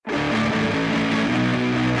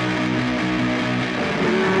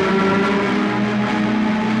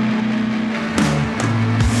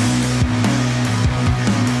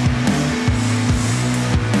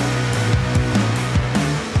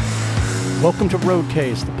Welcome to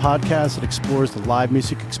Roadcase, the podcast that explores the live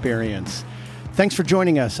music experience. Thanks for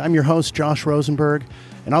joining us. I'm your host, Josh Rosenberg,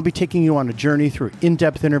 and I'll be taking you on a journey through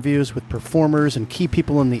in-depth interviews with performers and key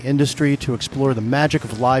people in the industry to explore the magic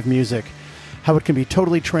of live music, how it can be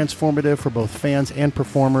totally transformative for both fans and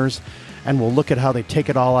performers, and we'll look at how they take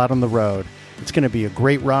it all out on the road. It's going to be a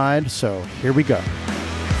great ride, so here we go.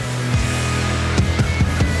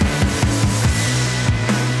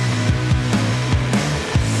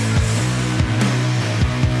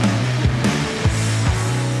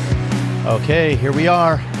 Okay, here we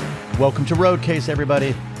are. Welcome to Roadcase,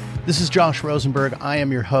 everybody. This is Josh Rosenberg. I am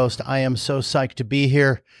your host. I am so psyched to be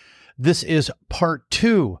here. This is part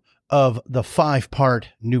 2 of the 5-part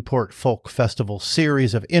Newport Folk Festival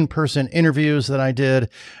series of in-person interviews that I did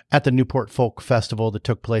at the Newport Folk Festival that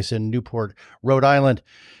took place in Newport, Rhode Island,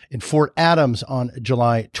 in Fort Adams on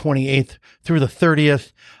July 28th through the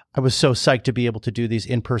 30th. I was so psyched to be able to do these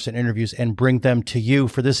in-person interviews and bring them to you.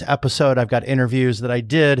 For this episode, I've got interviews that I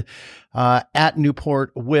did at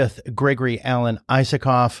Newport with Gregory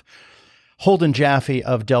Isakov, Holden Jaffe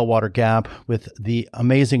of Delwater Gap, with the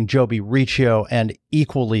amazing Jobi Riccio, and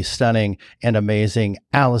equally stunning and amazing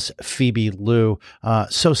Phoebe Lou.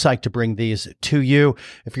 So psyched to bring these to you.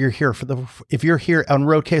 If you're here on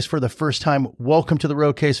Roadcase for the first time, welcome to the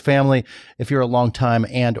Roadcase family. If you're a long time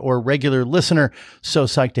and or regular listener, so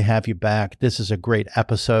psyched to have you back. This is a great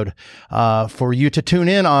episode for you to tune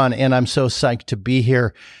in on, and I'm so psyched to be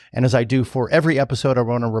here. And as I do for every episode, I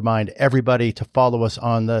want to remind everybody to follow us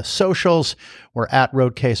on the socials. We're at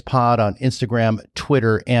Roadcase Pod on Instagram,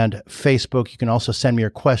 Twitter, and Facebook. You can also send me your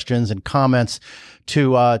questions and comments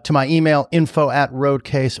to my email,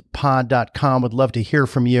 info@roadcasepod.com. Would love to hear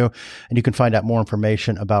from you. And you can find out more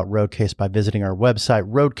information about Roadcase by visiting our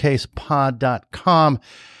website, roadcasepod.com.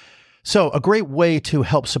 So a great way to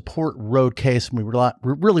help support Roadcase, and we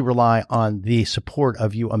really rely on the support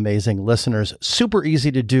of you amazing listeners. Super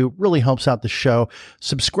easy to do, really helps out the show.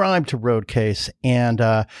 Subscribe to Roadcase, and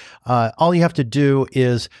all you have to do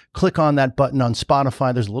is click on that button on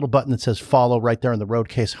Spotify. There's a little button that says follow right there on the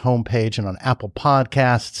Roadcase homepage, and on Apple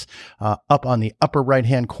Podcasts, up on the upper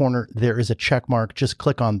right-hand corner, there is a check mark. Just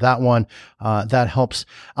click on that one. That helps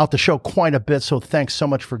out the show quite a bit, so thanks so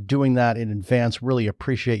much for doing that in advance. Really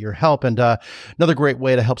appreciate your help. And another great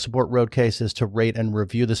way to help support Roadcase is to rate and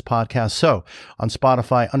review this podcast. So on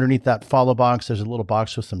Spotify, underneath that follow box, there's a little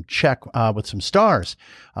box with some with some stars.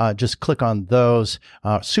 Just click on those.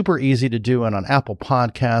 Super easy to do. And on Apple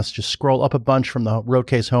Podcasts, just scroll up a bunch from the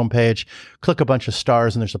Roadcase homepage, click a bunch of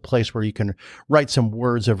stars, and there's a place where you can write some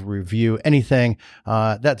words of review, anything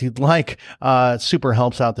that you'd like. Super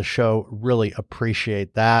helps out the show. Really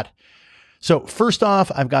appreciate that. So first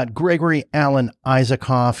off, I've got Gregory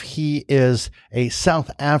Isakov. He is a South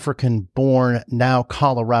African-born, now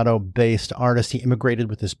Colorado-based artist. He immigrated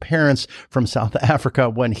with his parents from South Africa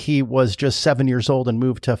when he was just 7 years old and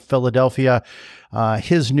moved to Philadelphia.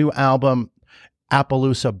 His new album,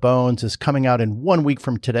 Appaloosa Bones, is coming out in 1 week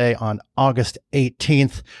from today on August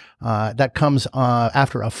 18th. That comes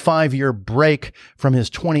after a 5-year break from his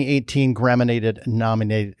 2018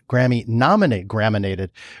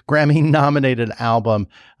 Grammy-nominated album,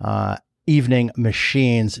 Evening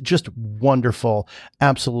Machines. Just wonderful,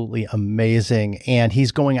 absolutely amazing. And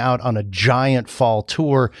he's going out on a giant fall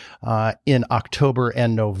tour in October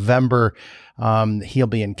and November. He'll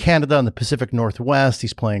be in Canada in the Pacific Northwest.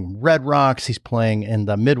 He's playing Red Rocks. He's playing in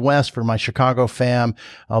the Midwest for my Chicago fam.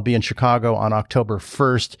 I'll be in Chicago on October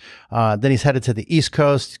 1st. Then he's headed to the East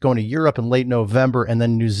Coast, going to Europe in late November, and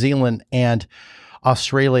then New Zealand and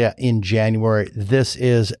Australia in January. This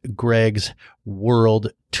is Greg's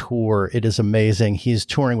world tour. It is amazing. He's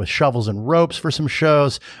touring with Shovels and Ropes for some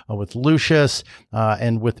shows, with Lucius,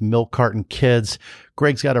 and with Milk Carton Kids.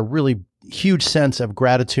 Greg's got a really huge sense of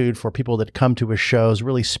gratitude for people that come to his shows,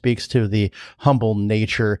 really speaks to the humble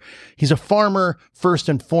nature. He's a farmer first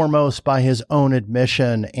and foremost by his own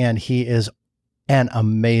admission, and he is an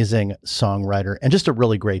amazing songwriter and just a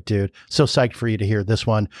really great dude. So psyched for you to hear this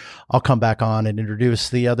one. I'll come back on and introduce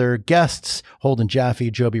the other guests, Holden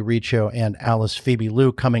Jaffe, Jobi Riccio, and Phoebe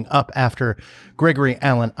Lou, coming up after Gregory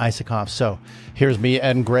Isakov. So here's me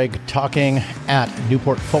and Greg talking at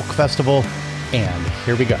Newport Folk Festival, and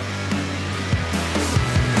here we go.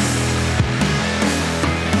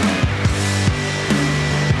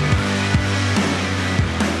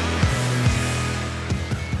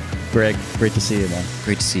 Greg, great to see you, man.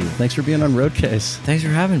 Great to see you. Thanks for being on Roadcase. Thanks for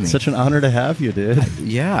having me. Such an honor to have you, dude.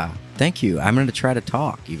 Yeah, thank you. I'm going to try to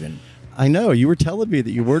talk even. I know. You were telling me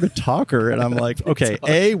that you weren't a talker, and I'm like, okay,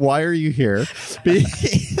 A, why are you here?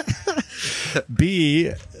 B,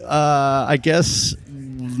 I guess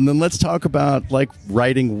And then let's talk about like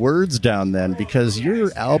writing words down then, because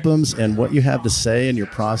your albums and what you have to say and your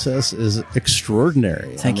process is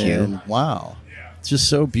extraordinary. Thank you. Wow. It's just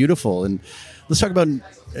so beautiful. And let's talk about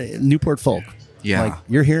Newport folk. Yeah. Like,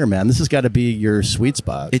 you're here, man. This has got to be your sweet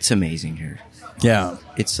spot. It's amazing here. Yeah.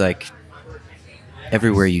 It's like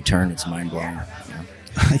everywhere you turn, it's mind-blowing. You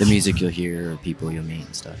know? The music you'll hear, people you'll meet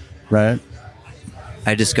and stuff. Right.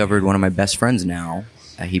 I discovered one of my best friends now.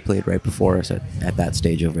 He played right before us at that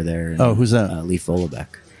stage over there. Oh, who's that? Leif Vollebeck.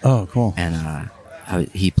 Oh, cool. And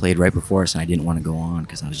he played right before us, and I didn't want to go on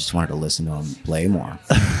because I just wanted to listen to him play more.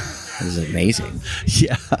 It was amazing.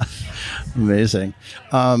 Yeah. Amazing.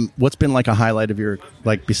 What's been like a highlight of your,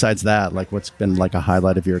 like, besides that, like what's been like a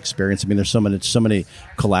highlight of your experience? I mean, there's so many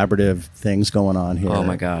collaborative things going on here. Oh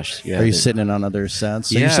my gosh. Yeah. Are you sitting in on other sets?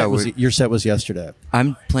 So Yeah. your set was yesterday.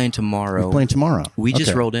 I'm playing tomorrow. You're playing tomorrow. We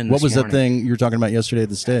just rolled in What this was the morning. thing you were talking about yesterday at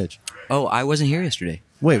the stage? Oh, I wasn't here yesterday.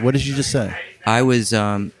 Wait, what did you just say? I was,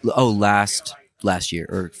 last year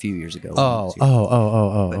or a few years ago. Oh, But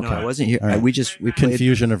okay. no, I wasn't here. All right. We played.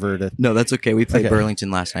 Confusion averted. No, that's okay. We played Okay. Burlington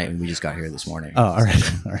last night, and we just got here this morning. Oh, all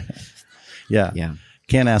right. All right. Yeah. Yeah.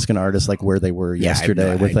 Can't ask an artist like where they were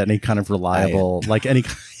yesterday with any kind of reliable, like any.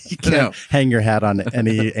 You can't No. hang your hat on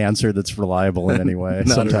any answer that's reliable in any way.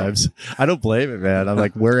 No, Sometimes I don't blame it, man. I'm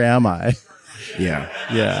like, where am I? Yeah.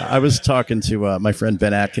 Yeah, I was talking to my friend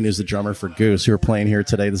Ben Atkin, who's the drummer for Goose, who are playing here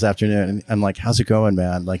today this afternoon. And I'm like, how's it going,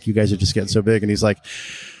 man? Like, you guys are just getting so big. And he's like,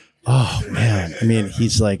 oh, man. I mean,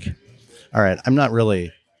 he's like, all right, I'm not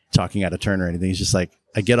really talking out of turn or anything. He's just like,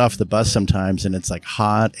 I get off the bus sometimes and it's like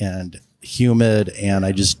hot and humid and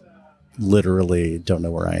I just literally don't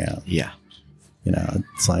know where I am. Yeah. You know,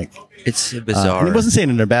 it's like, It's bizarre. and he wasn't saying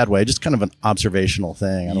it in a bad way, just kind of an observational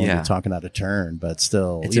thing. I don't want to Yeah. be talking out of turn, but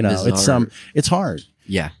still, It's you a know, bizarre- it's hard.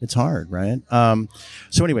 Yeah. It's hard, right?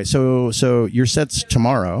 So anyway, so your set's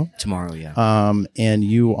tomorrow, Tomorrow, yeah. and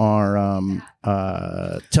you are.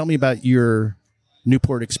 Tell me about your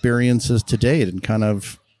Newport experiences to date and kind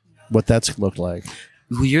of what that's looked like.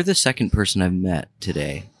 Well, you're the second person I've met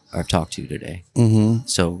today, or I've talked to today. Mm-hmm.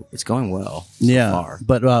 So it's going well so Yeah, far.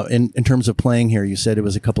 but in terms of playing here, you said it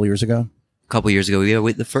was a couple years ago. A couple years ago,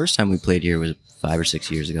 the first time we played here was 5 or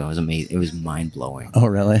 6 years ago. It was amazing. It was mind-blowing Oh,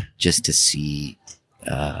 really? just to see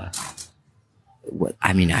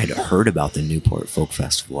I'd heard about the Newport Folk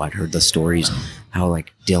Festival. I'd heard the stories how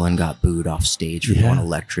like Dylan got booed off stage for going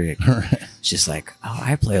electric. Right. It's just like, oh,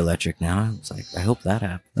 I play electric now. It's like, I hope that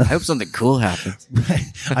happens. I hope something cool happens. Right.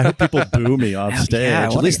 I hope people boo me off stage. Yeah,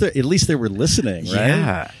 at least they were listening, right?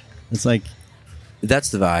 Yeah, It's like, that's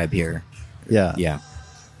the vibe here. yeah. Yeah,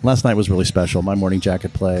 Last night was really special. My Morning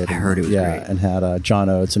Jacket played. I heard it was great. And had John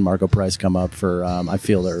Oates and Margot Price come up for I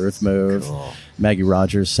Feel the Earth Move. Cool. Maggie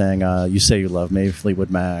Rogers sang You Say You Love Me, Fleetwood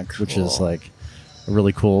Mac, which is like a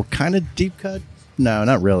really cool, kind of deep cut. No,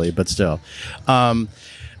 not really, but still.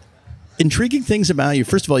 Intriguing things about you.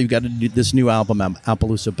 First of all, you've got this new album,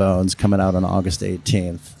 Appaloosa Bones, coming out on August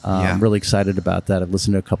 18th. I'm really excited about that. I've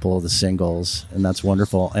listened to a couple of the singles, and that's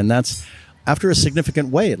wonderful. And that's after a significant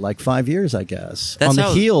wait, like 5 years, I guess. That's on the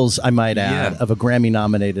how- heels, I might add, Yeah. of a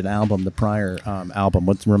Grammy-nominated album, the prior album.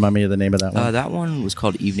 Remind me of the name of that one? that one was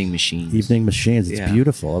called Evening Machines. Evening Machines. It's Yeah.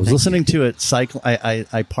 beautiful. I was Thank listening to it.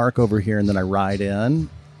 I park over here and then I ride in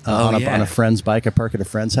on a friend's bike. I park at a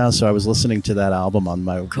friend's house. So I was listening to that album on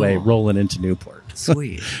my way rolling into Newport.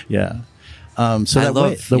 Sweet. Yeah. So I that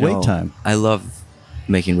love, wait time. I love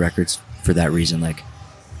making records for that reason. Like,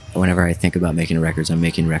 whenever I think about making records, I'm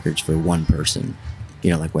making records for one person.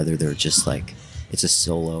 You know, like whether they're just like it's a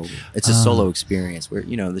solo experience where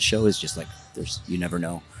the show is just like you never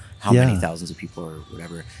know how many thousands of people or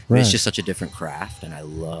whatever. But it's just such a different craft, and I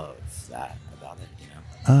love that about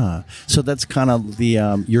it. So that's kind of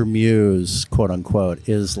the your muse, quote unquote,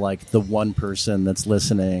 is like the one person that's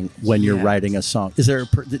listening when you're writing a song. Is there?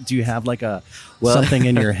 Do you have like something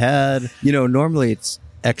in your head? Normally it's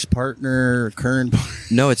ex-partner, current partner?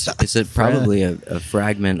 No, it's probably a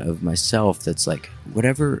fragment of myself that's like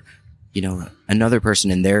whatever, another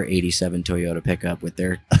person in their 87 Toyota pickup with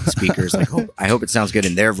their speakers, like, I hope it sounds good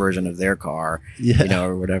in their version of their car,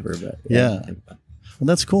 or whatever. But yeah. Well,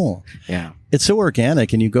 that's cool. Yeah. It's so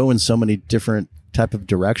organic and you go in so many different type of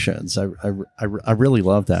directions. I really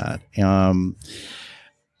love that.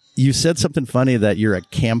 You said something funny that you're a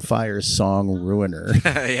campfire song ruiner.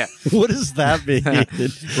 Yeah. What does that mean?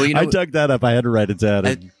 Well, I dug that up. I had to write it down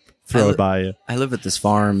and throw it by you. I live at this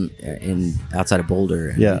farm outside of Boulder.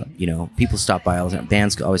 And people stop by all the time.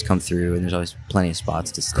 Bands always come through, and there's always plenty of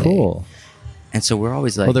spots to stay. Cool. And so we're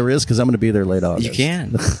always like, well, there is, because I'm going to be there late August. you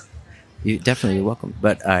can. You're welcome.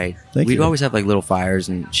 But Thank we'd you. always have like little fires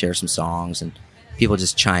and share some songs, and people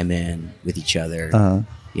just chime in with each other,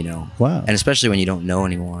 you know. Wow. And especially when you don't know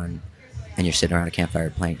anyone and you're sitting around a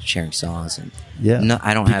campfire sharing songs. And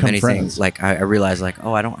I don't have anything friends. like I realize like,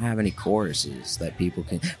 oh, I don't have any choruses that people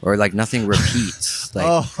can, or like nothing repeats.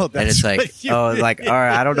 Like, and it's like, like, all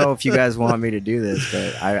right, I don't know if you guys want me to do this,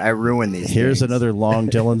 but I ruin these. Here's things. another long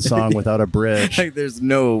Dylan song without a bridge. Like, there's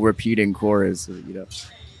no repeating chorus, you know. So.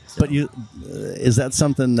 But is that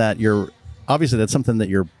something that obviously that's something that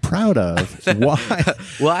you're proud of? Why?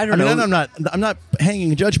 Well, I don't know. I'm not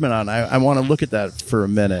hanging judgment on. I want to look at that for a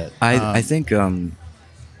minute. I think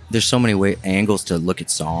there's so many angles to look at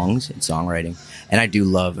songs and songwriting, and I do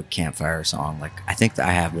love a campfire song. Like, I think that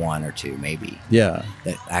I have one or two maybe that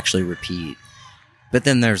actually repeat. But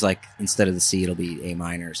then there's like, instead of the C, it'll be A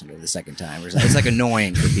minor or something the second time. It's like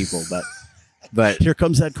annoying for people, but here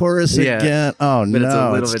comes that chorus again. Oh, but no. It's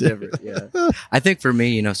a little bit different. Yeah. I think for me,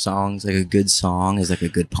 you know, songs, like a good song is like a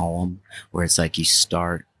good poem, where it's like you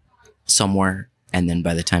start somewhere and then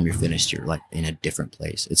by the time you're finished, you're like in a different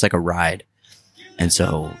place. It's like a ride. And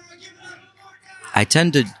so I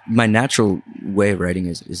tend to, my natural way of writing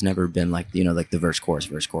has never been like, you know, like the verse,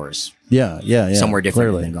 chorus. Yeah. Somewhere different.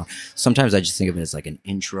 Clearly. Than going. Sometimes I just think of it as like an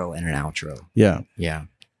intro and an outro. Yeah. Yeah.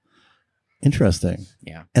 Interesting.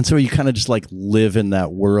 Yeah. And so you kind of just like live in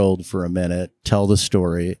that world for a minute, tell the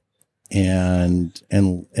story, and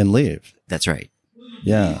leave. That's right.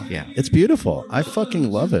 Yeah. Yeah. It's beautiful. I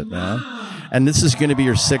fucking love it, man. And this is going to be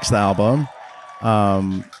your 6th album.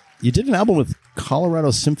 You did an album with Colorado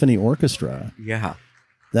Symphony Orchestra. Yeah.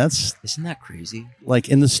 Isn't that crazy? Like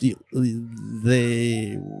in the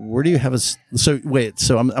where do you have I'm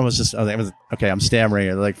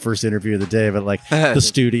stammering like first interview of the day, but like the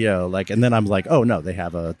studio, like, and then I'm like, oh no, they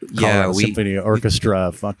have a Colorado Symphony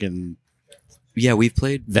Orchestra fucking we've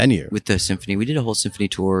played venue with the symphony. We did a whole symphony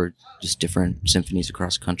tour, just different symphonies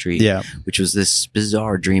across the country. Yeah, which was this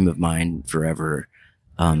bizarre dream of mine forever,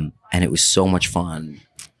 and it was so much fun.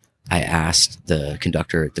 I asked the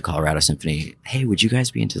conductor at the Colorado Symphony, hey, would you guys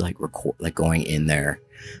be into like going in there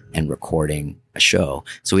and recording a show?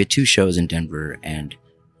 So we had 2 shows in Denver, and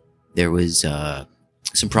there was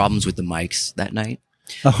some problems with the mics that night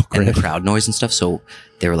and the crowd noise and stuff. So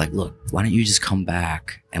they were like, look, why don't you just come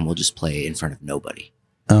back and we'll just play in front of nobody.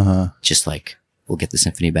 Just like, we'll get the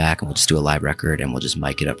symphony back and we'll just do a live record and we'll just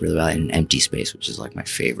mic it up really well in an empty space, which is like my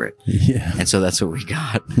favorite. Yeah. And so that's what we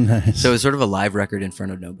got. Nice. So it's sort of a live record in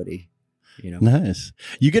front of nobody, you know? Nice.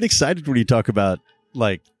 You get excited when you talk about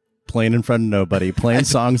like playing in front of nobody, playing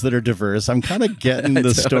songs that are diverse. I'm kind of getting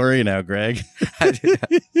the story now, Greg. Right.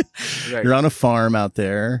 You're on a farm out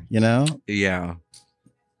there, you know? Yeah.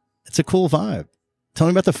 It's a cool vibe. Tell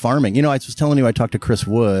me about the farming. You know, I was telling you, I talked to Chris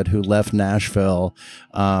Wood, who left Nashville.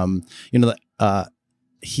 You know,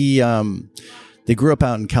 they grew up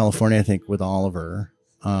out in California, I think, with Oliver.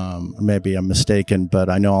 Maybe I'm mistaken, but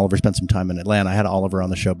I know Oliver spent some time in Atlanta. I had Oliver on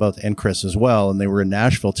the show, both, and Chris as well. And they were in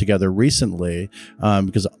Nashville together recently,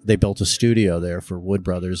 because they built a studio there for Wood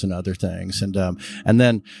Brothers and other things. And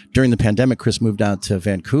then during the pandemic, Chris moved out to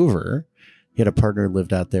Vancouver. He had a partner who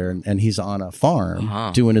lived out there, and he's on a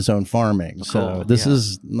farm doing his own farming. Oh, so cool. this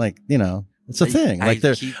is like, you know, it's a thing. Like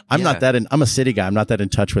I'm a city guy. I'm not that in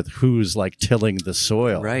touch with who's like tilling the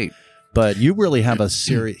soil. Right. But you really have a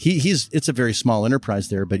serious, it's a very small enterprise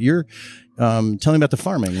there, but you're, telling me about the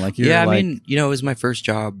farming. Like you're I mean, you know, it was my first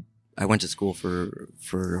job. I went to school for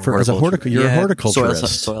as a horticulturist. You're a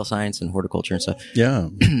horticulturist. Soil science and horticulture and stuff. Yeah.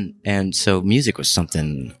 And so music was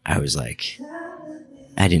something I was like,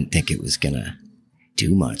 I didn't think it was going to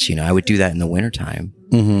do much. You know, I would do that in the wintertime.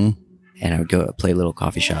 Mm-hmm. And I would go play little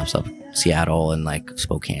coffee shops up Seattle and like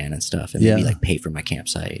Spokane and stuff, and maybe like pay for my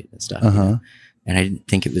campsite and stuff. You know? And I didn't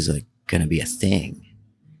think it was like going to be a thing.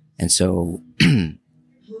 And so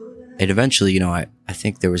it eventually, you know, I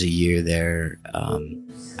think there was a year there,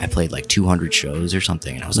 I played like 200 shows or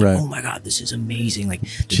something. And I was like, oh my God, this is amazing. Like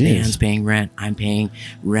the band's paying rent. I'm paying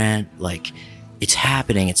rent. Like it's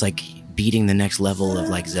happening. It's like beating the next level of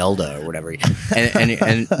like Zelda or whatever.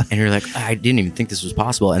 And you're like, I didn't even think this was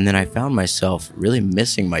possible. And then I found myself really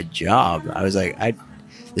missing my job. I was like,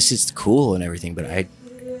 this is cool and everything, but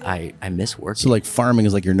I miss working. So like farming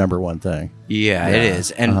is like your number one thing. Yeah, it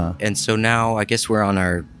is. And so now I guess we're on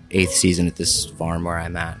our 8th season at this farm where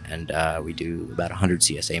I'm at, and we do about 100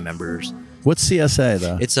 CSA members. What's CSA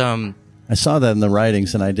though? It's I saw that in the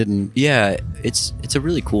writings and I didn't. Yeah, it's a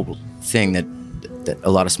really cool thing that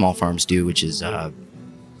a lot of small farms do, which is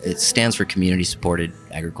it stands for community supported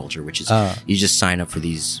agriculture, which is you just sign up for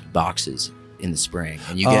these boxes in the spring,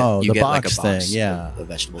 and you get the get like a box box thing. Yeah, of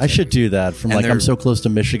vegetables. I should do that. From And I'm so close to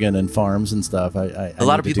Michigan and farms and stuff. I a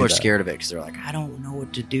lot need of to people do are that. scared of it because they're like, I don't know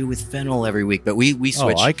what to do with fennel every week. But we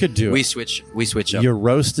switch. I could do we it. switch up. You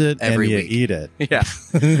roast it every and you week. eat it. Yeah,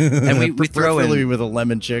 and we throw Preferably in with a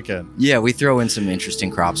lemon chicken. Yeah, we throw in some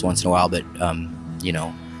interesting crops once in a while, but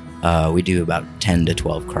we do about 10 to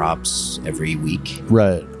 12 crops every week.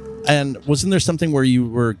 Right. And wasn't there something where you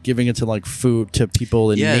were giving it to like food to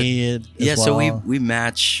people in need? Yeah, as so well? we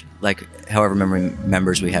match like however many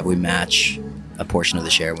members we have, we match a portion of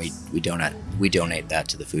the share, and we donate that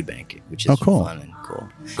to the food bank, which is cool. fun and cool.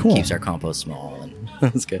 Cool. Keeps our compost small, and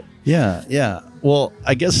that's good. Yeah. Well,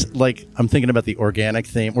 I guess like I'm thinking about the organic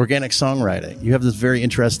theme, organic songwriting. You have this very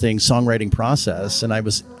interesting songwriting process, and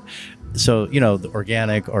the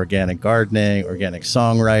organic gardening, organic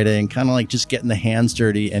songwriting, kind of like just getting the hands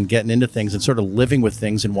dirty and getting into things and sort of living with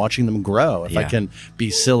things and watching them grow. If I can be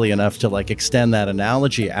silly enough to like extend that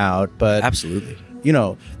analogy out, but Absolutely.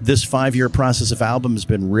 This 5-year process of album has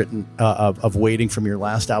been written of waiting from your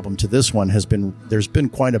last album to this one there's been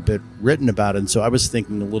quite a bit written about it. And so I was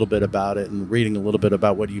thinking a little bit about it and reading a little bit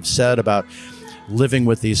about what you've said about living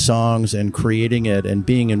with these songs and creating it and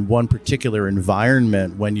being in one particular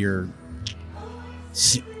environment when you're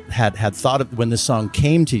had thought of when this song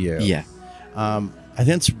came to you. Yeah. I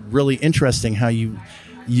think it's really interesting how you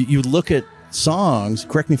look at songs,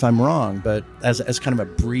 correct me if I'm wrong, but as kind of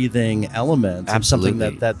a breathing element, and something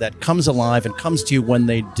that comes alive and comes to you when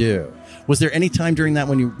they do. Was there any time during that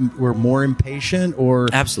when you were more impatient or?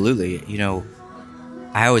 Absolutely.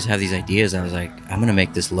 I always have these ideas. I was like, I'm going to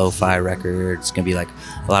make this lo-fi record. It's going to be like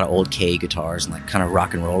a lot of old K guitars and like kind of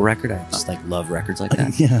rock and roll record. I just like love records like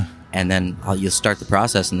that. Yeah. And then you'll start the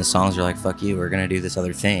process and the songs are like, fuck you, we're going to do this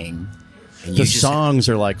other thing. And the songs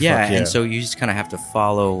are like, fuck you. and so you just kind of have to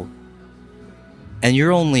follow. And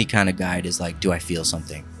your only kind of guide is like, do I feel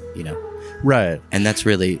something, Right. And that's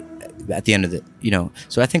really at the end of the,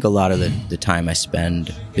 so I think a lot of the time I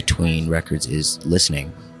spend between records is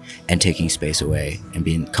listening and taking space away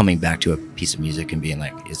and coming back to a piece of music and being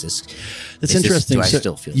like, That's interesting. Do I So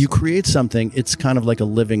still feel you something? create something, it's kind of like a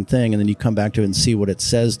living thing, and then you come back to it and see what it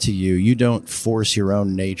says to you. You don't force your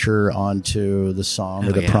own nature onto the song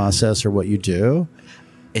or the process or what you do.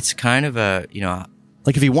 It's kind of a,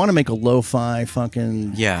 Like if you want to make a lo-fi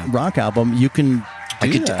fucking rock album, you can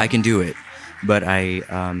I can do it, but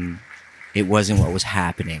it wasn't what was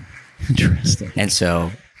happening. Interesting. And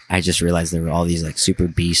so I just realized there were all these like super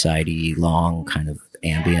B-sidey, long kind of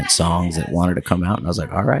ambient songs that wanted to come out, and I was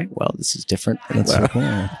like, all right, well, this is different than That's what so cool.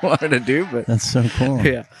 I wanted to do, but That's so cool.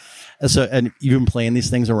 yeah. And you've been playing these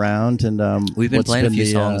things around, and We've been playing a few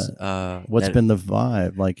songs. What's been the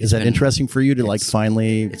vibe? Like, is that interesting for you to like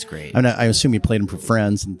finally? It's great. I mean, I assume you played them for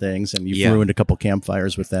friends and things, and you've ruined a couple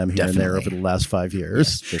campfires with them here and there over the last 5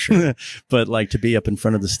 years. Yes, for sure. But like to be up in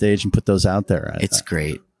front of the stage and put those out there, It's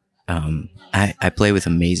great. I play with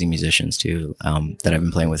amazing musicians too, that I've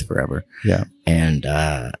been playing with forever. Yeah. And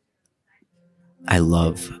I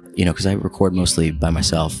love, because I record mostly by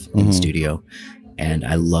myself in the studio, and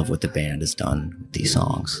I love what the band has done with these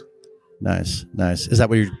songs. Nice. Is that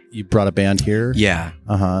where you brought a band here? Yeah.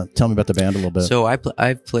 Tell me about the band a little bit. So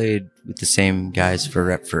I've played with the same guys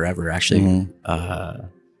forever. Actually,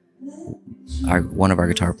 one of our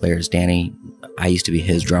guitar players, Danny, I used to be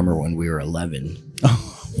his drummer when we were 11.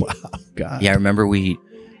 Oh, wow. God. Yeah, I remember we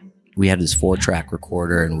had this 4-track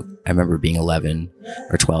recorder, and I remember being 11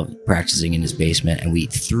 or 12 practicing in his basement, and we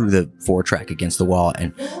threw the 4-track against the wall,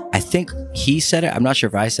 and I think he said it. I'm not sure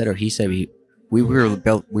if I said it or he said it. We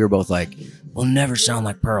were both like, we'll never sound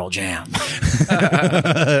like Pearl Jam.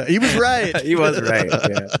 He was right. He was right.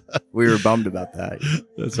 Yeah. We were bummed about that.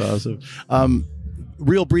 That's awesome.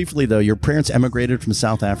 Real briefly though, your parents emigrated from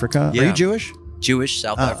South Africa. Yeah. Are you Jewish? Jewish,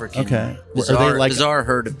 South African. Okay. Bizarre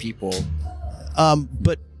herd of people.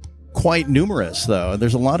 But quite numerous though.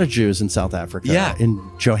 There's a lot of Jews in South Africa. Yeah. In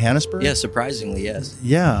Johannesburg? Yeah, surprisingly, yes.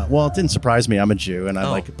 Yeah. Well, it didn't surprise me. I'm a Jew and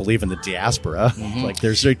I believe in the diaspora. Like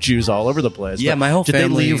there's like Jews all over the place. Yeah, but my whole did family.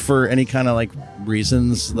 Did they leave for any kind of like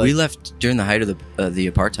reasons? We left during the height of the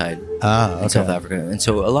apartheid in South Africa. And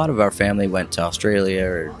so a lot of our family went to Australia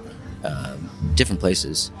or different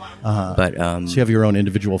places. But so you have your own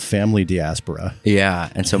individual family diaspora. Yeah,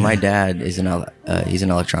 and so my dad is he's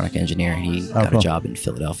an electronic engineer, and he got a job in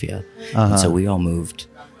Philadelphia. And so we all moved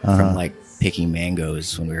from like picking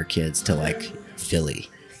mangoes when we were kids to like Philly.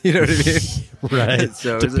 You know what I mean? Right.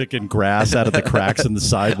 So to picking grass out of the cracks in the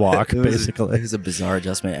sidewalk, basically. It was a bizarre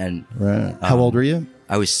adjustment. And right. How old were you?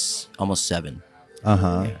 I was almost 7.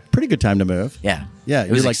 Yeah. Pretty good time to move. Yeah. Yeah.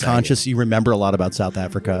 You're like exciting. conscious. You remember a lot about South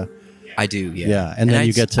Africa. I do, yeah. Yeah, and then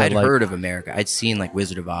you get to I'd heard of America. I'd seen like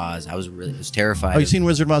Wizard of Oz. I was terrified. Oh, you've seen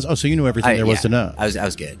Wizard of Oz? Oh, so you knew everything there was to know. I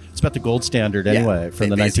was good. It's about the gold standard anyway from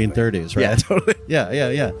the basically. 1930s, right? Yeah, totally.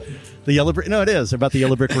 Yeah. The yellow brick. No, it is about the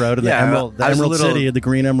yellow brick road and Yeah, the Emerald City. The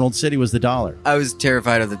green Emerald City was the dollar. I was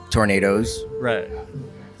terrified of the tornadoes, Right.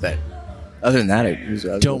 but other than that, it was.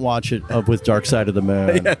 Don't watch it with Dark Side of the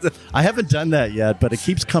Moon. I haven't done that yet, but it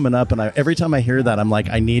keeps coming up, and every time I hear that, I'm like,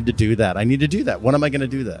 I need to do that. When am I going to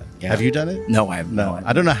do that? Yeah. Have you done it? No, I have no.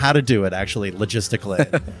 I don't know how to do it actually, logistically,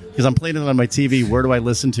 because I'm playing it on my TV. Where do I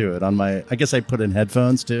listen to it? I guess I put in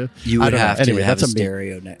headphones too. You would have to. Anyway, have a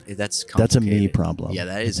stereo. That's complicated. That's a me problem. Yeah,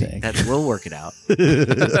 that is. We'll work it out.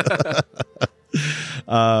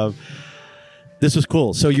 This was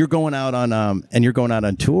cool. So you're going out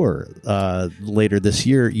on tour later this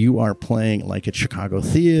year. You are playing like at Chicago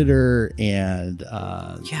Theater and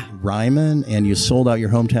Ryman, and you sold out your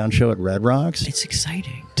hometown show at Red Rocks. It's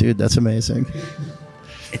exciting, dude. That's amazing.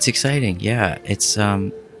 It's exciting. Yeah, it's. Every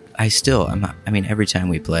time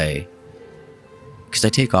we play, because I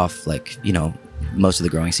take off most of the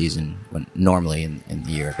growing season normally in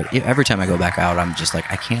the year, but every time I go back out, I'm just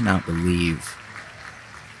like, I cannot believe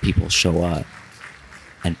people show up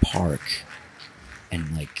and park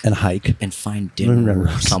and hike and find dinner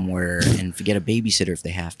somewhere and get a babysitter if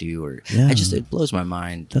they have to, it blows my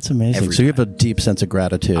mind. That's amazing. So you have a deep sense of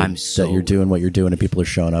gratitude that you're doing what you're doing and people are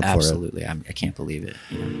showing up for it. Absolutely. I can't believe it.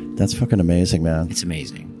 That's fucking amazing, man. It's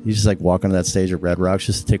amazing. You just walk onto that stage at Red Rocks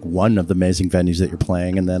just to take one of the amazing venues that you're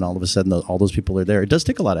playing, and then all of a sudden all those people are there. It does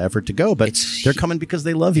take a lot of effort to go, but they're coming because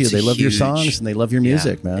they love you. They love your songs and they love your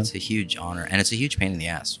music, man. It's a huge honor, and it's a huge pain in the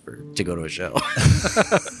ass to go to a show.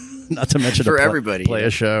 Not to mention for everybody play a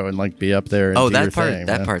show and be up there. And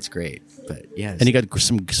that part's great. But yeah, and you got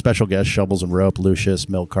some special guests, Shovels and Rope, Lucius,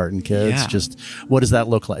 Milk Carton Kids. Yeah. Just what does that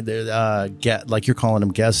look like? You're calling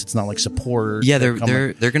them guests. It's not like supporters. Yeah,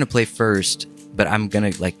 they're gonna play first, but I'm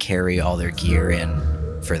gonna carry all their gear in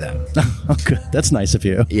for them. Oh, good. That's nice of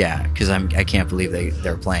you. Yeah, because I can't believe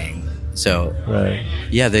they're playing. So right.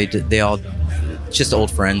 Yeah, they all just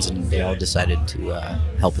old friends, and they all decided to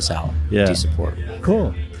help us out. Yeah. Do support.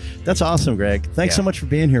 Cool. That's awesome, Greg. Thanks so much for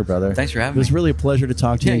being here, brother. Thanks for having me. It was really a pleasure to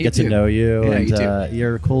talk to you and get to know you. Yeah, and you too.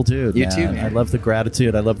 You're a cool dude. You too, man. I love the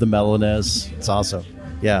gratitude. I love the mellowness. It's awesome.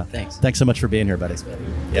 Yeah. Thanks so much for being here, buddy. Thanks, buddy.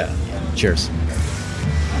 Yeah. Cheers.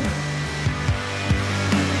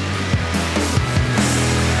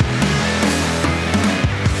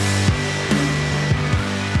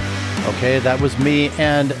 Okay, that was me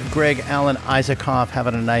and Greg Alan Isakov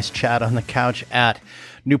having a nice chat on the couch at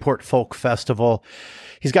Newport Folk Festival.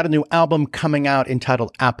 He's got a new album coming out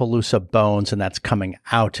entitled Appaloosa Bones, and that's coming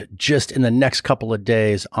out just in the next couple of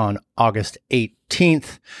days on August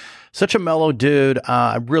 18th. Such a mellow dude.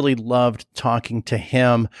 I really loved talking to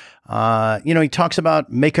him. He talks about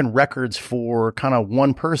making records for kind of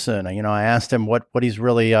one person. I asked him what he's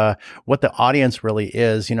really, what the audience really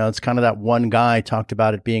is. It's kind of that one guy talked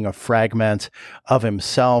about it being a fragment of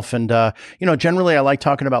himself. And, generally I like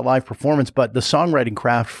talking about live performance, but the songwriting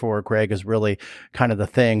craft for Greg is really kind of the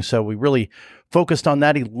thing. So we really focused on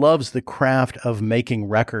that. He loves the craft of making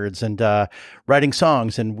records and writing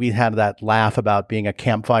songs. And we had that laugh about being a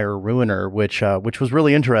campfire ruiner, which was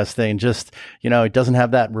really interesting. Just, it doesn't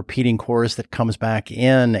have that repeating chorus that comes back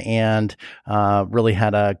in, and really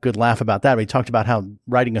had a good laugh about that. We talked about how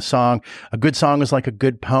writing a good song is like a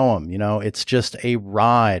good poem. It's just a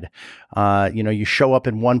ride. You show up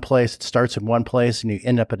in one place, it starts in one place, and you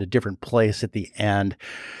end up at a different place at the end.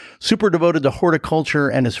 Super devoted to horticulture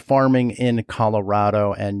and his farming in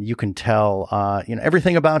Colorado. And you can tell,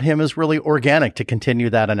 everything about him is really organic, to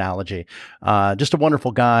continue that analogy. Just a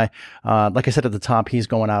wonderful guy. Like I said at the top, he's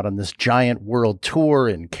going out on this giant world tour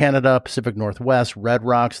in Canada, Pacific Northwest, Red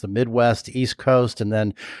Rocks, the Midwest, East Coast, and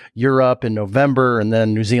then Europe in November, and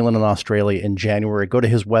then New Zealand and Australia in January. Go to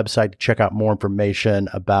his website to check out more information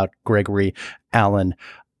about Gregory Alan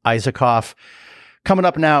Isakov. Coming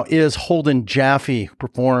up now is Holden Jaffe, who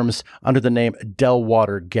performs under the name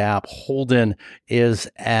Delwater Gap. Holden is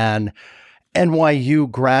an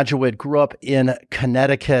NYU graduate, grew up in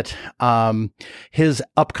Connecticut. His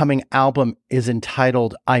upcoming album is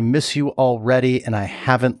entitled I Miss You Already and I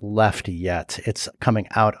Haven't Left Yet. It's coming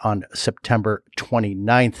out on September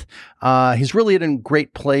 29th. He's really in a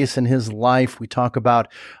great place in his life. We talk about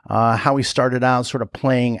how he started out sort of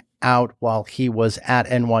playing out while he was at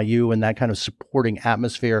NYU, and that kind of supporting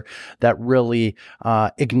atmosphere that really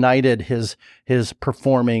ignited his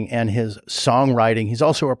performing and his songwriting. He's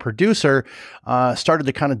also a producer, started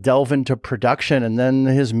to kind of delve into production, and then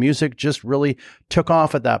his music just really took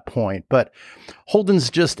off at that point. But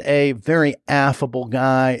Holden's just a very affable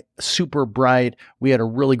guy, super bright. We had a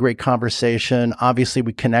really great conversation. Obviously,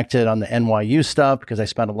 we connected on the NYU stuff because I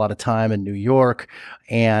spent a lot of time in New York,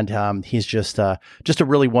 and he's just a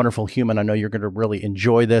really wonderful human. I know you're going to really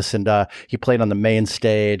enjoy this. And he played on the main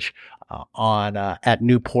stage at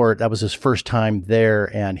Newport. That was his first time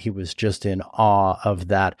there, and he was just in awe of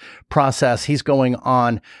that process. He's going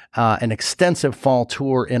on an extensive fall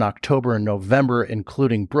tour in October and November,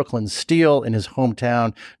 including Brooklyn Steel in his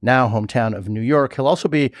hometown of New York. He'll also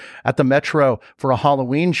be at the Metro for a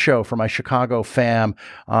Halloween show for my Chicago fam,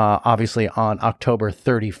 obviously on October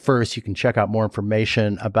 31st. You can check out more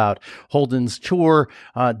information about Holden's tour,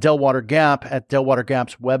 Delwater Gap, at Delwater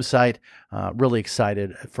Gap's website. Really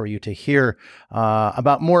excited for you to hear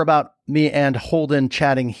more about me and Holden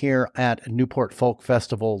chatting here at Newport Folk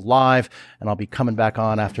Festival live. And I'll be coming back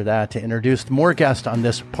on after that to introduce more guests on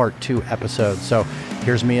this part 2 episode. So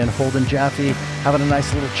here's me and Holden Jaffe having a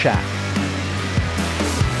nice little chat.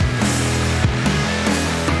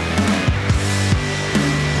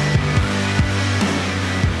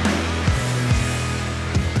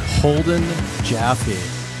 Holden Jaffe,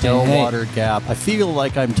 Delwater Gap. I feel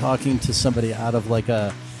like I'm talking to somebody out of like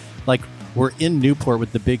we're in Newport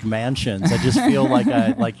with the big mansions. I just feel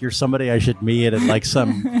like you're somebody I should meet at like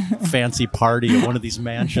some fancy party at one of these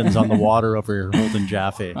mansions on the water over here, Holden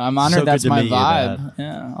Jaffe. I'm honored. That's my vibe.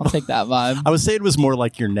 Yeah, I'll take that vibe. I would say it was more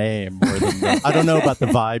like your name more than I don't know about the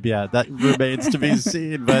vibe yet. That remains to be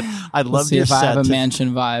seen, but I'd love to if I have a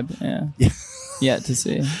mansion vibe. Yeah. Yet to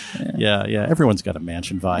see. Yeah. Everyone's got a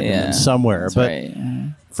mansion vibe in them somewhere. But right.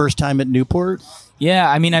 First time at Newport? Yeah,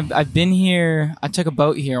 I mean, I've been here. I took a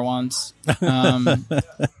boat here once.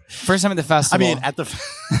 First time at the festival. I mean, at the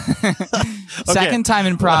second time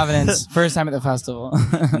in Providence. First time at the festival.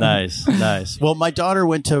 Nice. Well, my daughter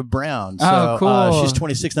went to Brown. So, cool. She's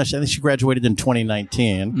 26 now. I think she graduated in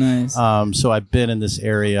 2019. Nice. So I've been in this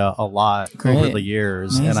area a lot over the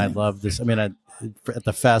years, Amazing. and I love this. I mean, at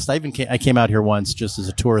the fest, I came out here once just as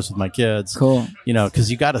a tourist with my kids. Cool. You know,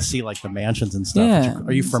 because you got to see like the mansions and stuff. Yeah,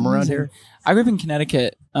 Are you from around here? I grew up in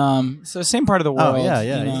Connecticut, so same part of the world. Oh yeah.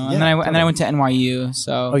 You know? And then I went to NYU.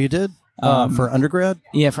 So. Oh, you did? For undergrad?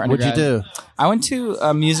 Yeah, for undergrad. What'd you do? I went to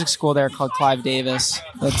a music school there called Clive Davis.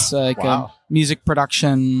 That's like a music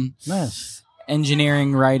production. Nice.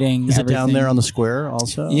 Engineering, writing. Is everything. it down there on the square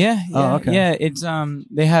also? Yeah. Oh, okay. Yeah, it's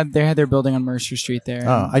they had their building on Mercer Street there.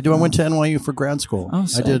 Oh, I do. I went to NYU for grad school. Oh,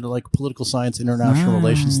 I did like political science, international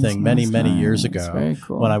relations thing many years ago. Very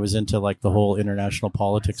cool. When I was into like the whole international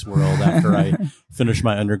politics world after I finished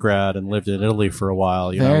my undergrad and lived in Italy for a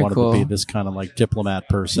while. You know, I wanted to be this kind of like diplomat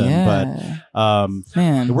person, but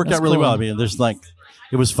man, it worked out really well. I mean, there's like.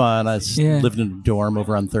 It was fun. I lived in a dorm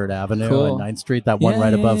over on 3rd Avenue on 9th Street, that one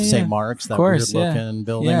right above St. Mark's, that weird-looking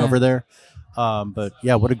building over there. But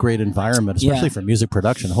yeah, what a great environment, especially for music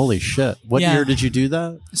production. Holy shit. What year did you do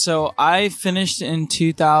that? So I finished in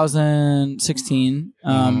 2016.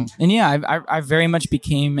 And I very much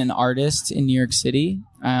became an artist in New York City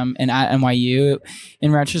and at NYU.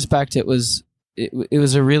 In retrospect, it was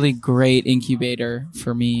a really great incubator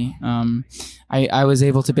for me. I was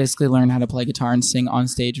able to basically learn how to play guitar and sing on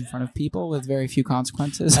stage in front of people with very few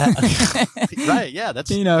consequences. Right, yeah. That's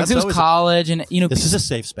because it was college, and this is a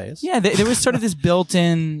safe space. Yeah, there was sort of this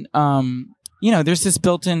built-in, there's this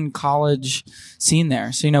built-in college scene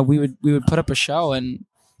there. So we would put up a show and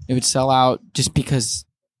it would sell out just because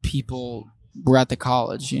people were at the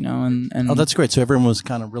college, and oh, that's great. So everyone was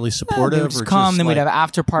kind of really supportive. They would just come, then we'd have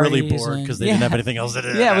after parties. Really bored because they didn't have anything else to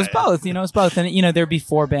do. Yeah, it was both. It was both, and there'd be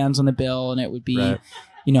 4 bands on the bill, and it would be,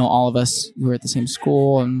 all of us who were at the same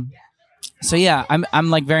school, and so yeah, I'm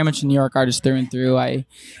like very much a New York artist through and through. I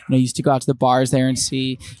used to go out to the bars there and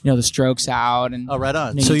see the Strokes out, and right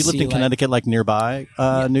on. So you lived in Connecticut, like nearby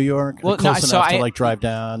New York, well, close enough to like drive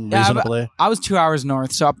down reasonably. I was 2 hours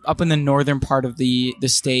north, so up in the northern part of the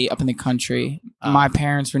state, up in the country. My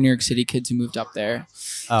parents were New York City kids who moved up there,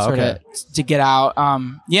 to get out.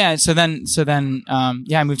 So then,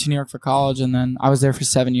 I moved to New York for college, and then I was there for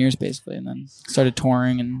 7 years basically, and then started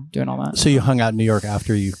touring and doing all that. So you hung out in New York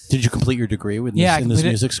after did you complete your degree in this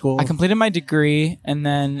music school? I completed my degree, and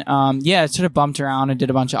then I sort of bumped around and did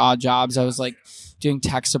a bunch of odd jobs. I was like doing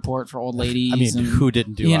tech support for old ladies. I mean, who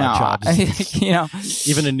didn't do odd jobs?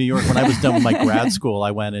 Even in New York, when I was done with my grad school,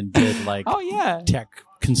 I went and did like tech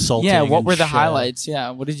consulting. Yeah, what were the highlights?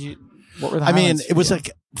 Yeah, what were the highlights? I mean, it was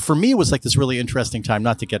like, for me, it was like this really interesting time,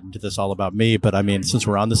 not to get into this all about me, but I mean, since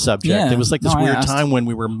we're on the subject, it was like this weird time when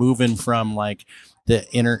we were moving from like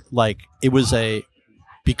it was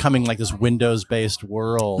becoming like this Windows-based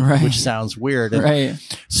world, which sounds weird. And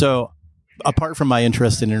so apart from my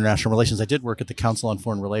interest in international relations, I did work at the Council on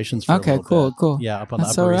Foreign Relations for a little bit. Cool. Yeah, up on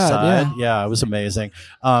That's the Upper East so rad, Side. Yeah, it was amazing.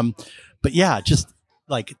 But yeah, just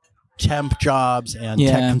like temp jobs and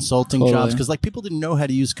tech consulting jobs, because like people didn't know how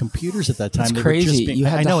to use computers at that time. It's they crazy. Were just being, you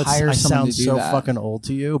had I know to hire I someone sound to do so that. fucking old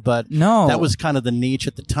to you, but No, that was kind of the niche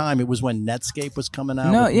at the time. It was when Netscape was coming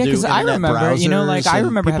out. No, with yeah, because new I internet remember, browsers, I and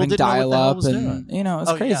remember people having didn't know what the hell dial-up, was and doing. it was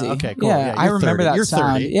Oh, crazy. Yeah, okay, cool. Yeah, I you're remember 30. that You're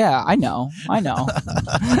sound. 30. Yeah, I know.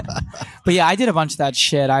 But yeah, I did a bunch of that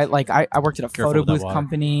shit. I worked at a Careful photo with that booth water.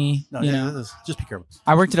 company. No, just be careful.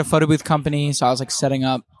 I worked at a photo booth company, so I was like setting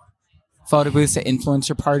up photo booths at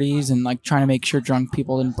influencer parties and like trying to make sure drunk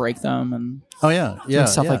people didn't break them and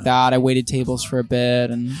stuff like that. I waited tables for a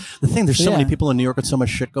bit, and the thing, there's so many people in New York with so much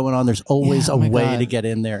shit going on. There's always a way to get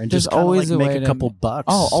in there and there's just kind of always like a make way a couple bucks.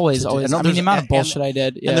 Oh, always. I mean, the amount of bullshit I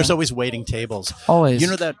did. Yeah. And there's always waiting tables. Always. You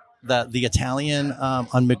know that the Italian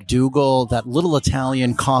on McDougal, that little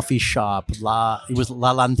Italian coffee shop, it was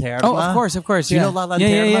La Lanterna. Oh, of course. Do you know La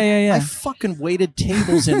Lanterna? Yeah. I fucking waited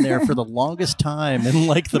tables in there for the longest time in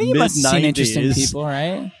like the mid-90s. You must have seen interesting people,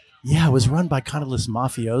 right? Yeah, it was run by kind of this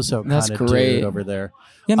mafioso kind of dude over there.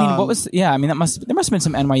 Yeah, I mean, there must have been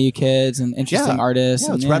some NYU kids and interesting artists.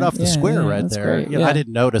 Yeah, it's right off the square right there. Yeah. I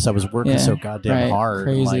didn't notice. I was working so goddamn hard.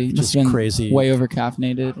 Crazy. Like, just crazy. Way over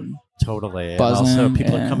caffeinated. And totally. Buzzing, and also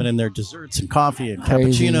people are coming in there desserts and coffee and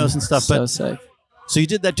cappuccinos and stuff. So sick. So you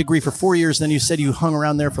did that degree for 4 years. Then you said you hung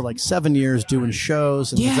around there for like 7 years doing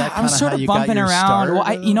shows. And was that I was sort of bumping around. Start? Well,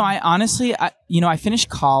 I honestly, I finished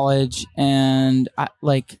college and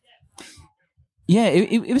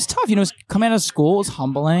it was tough. It was coming out of school, it was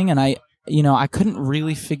humbling, and I couldn't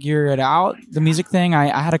really figure it out. The music thing,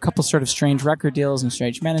 I had a couple sort of strange record deals and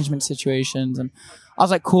strange management situations, and I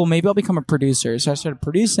was like, cool, maybe I'll become a producer. So I started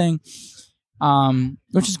producing,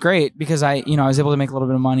 which is great because I was able to make a little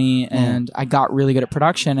bit of money, and I got really good at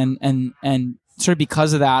production, and sort of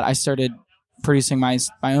because of that, I started producing my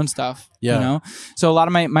own stuff. Yeah. So a lot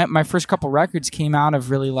of my first couple records came out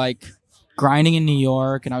of really like grinding in New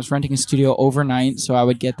York, and I was renting a studio overnight, so I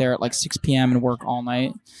would get there at like 6 p.m. and work all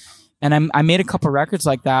night. And I made a couple records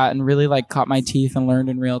like that and really like cut my teeth and learned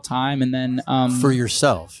in real time. And then for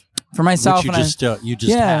yourself, for myself, which you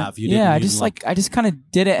just have. I just kind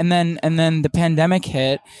of did it, and then the pandemic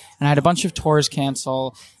hit, and I had a bunch of tours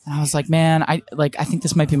cancel, and I was like, man, I think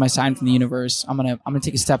this might be my sign from the universe. I'm gonna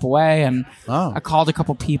take a step away, and I called a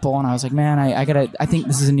couple people, and I was like, man, I think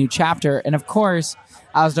this is a new chapter. And of course,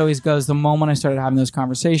 as it always goes, the moment I started having those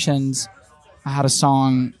conversations, I had a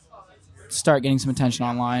song start getting some attention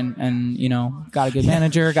online, and got a good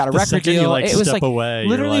manager, got a record deal. It was like away,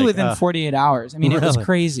 literally within 48 hours. I mean, really? It was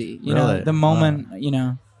crazy. The moment.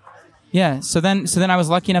 So then I was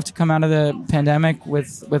lucky enough to come out of the pandemic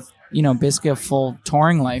with basically a full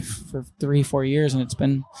touring life for 3-4 years, and it's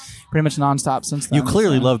been pretty much nonstop since then. You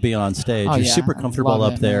clearly love being on stage. You're super comfortable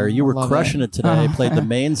up there. You were crushing it today. Played the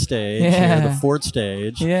main stage, the Fort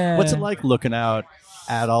stage. Yeah. What's it like looking out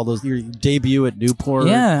at all those? Your debut at Newport.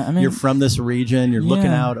 Yeah, I mean, you're from this region. You're looking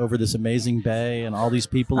out over this amazing bay and all these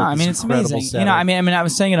people. It's amazing. Setting. I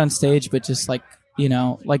was saying it on stage, but just like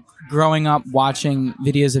growing up watching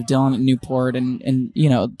videos of Dylan at Newport, and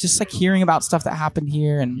just like hearing about stuff that happened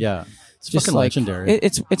here, and it's just fucking legendary.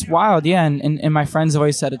 It's wild, and my friends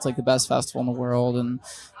always said it's like the best festival in the world,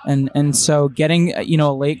 and so getting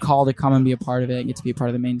a late call to come and be a part of it, and get to be a part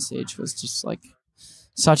of the main stage was just like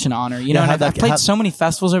such an honor, and I've played so many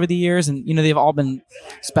festivals over the years, and they've all been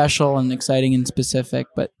special and exciting and specific,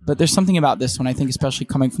 but there's something about this one, I think, especially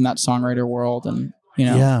coming from that songwriter world, and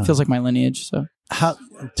it feels like my lineage. So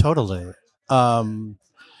totally.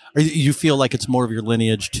 You feel like it's more of your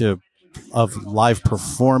lineage of live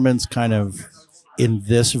performance, kind of in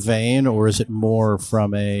this vein, or is it more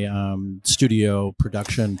from a studio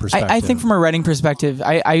production perspective? I think from a writing perspective,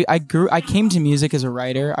 I came to music as a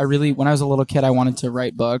writer. When I was a little kid, I wanted to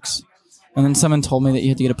write books, and then someone told me that you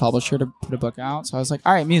had to get a publisher to put a book out. So I was like,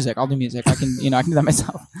 all right, music, I'll do music. I can do that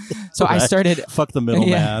myself. So I started. Fuck the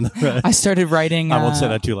middleman. Right. I started writing. I won't say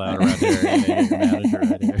that too loud around here. Manager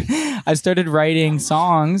right here. I started writing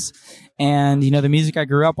songs. And, the music I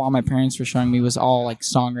grew up on, my parents were showing me was all like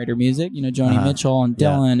songwriter music, Joni Mitchell and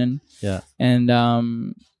Dylan and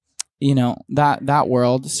that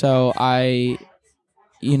world. So my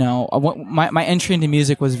entry into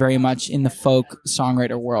music was very much in the folk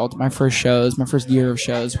songwriter world. My first year of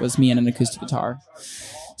shows was me and an acoustic guitar.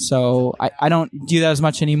 So I don't do that as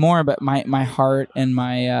much anymore, but my heart and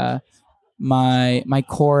my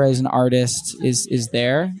core as an artist is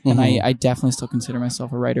there, and I definitely still consider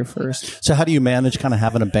myself a writer first. So how do you manage kind of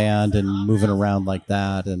having a band and moving around like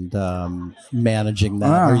that and managing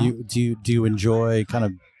that? Do you enjoy kind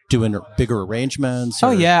of doing bigger arrangements?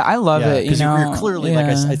 Oh yeah, I love it. Because you're clearly, like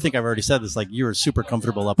yeah. I think I've already said this, like you were super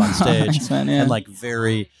comfortable up on stage Thanks, man, yeah. and like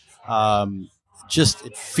very, just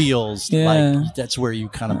it feels Yeah. like that's where you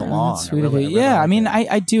kind of belong. That's sweet of you. Yeah, I mean,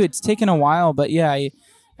 I do. It's taken a while, but yeah,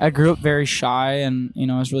 I grew up very shy, and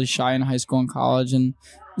I was really shy in high school and college, and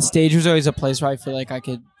the stage was always a place where I feel like I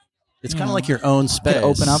could. It's kind of like your own space. Could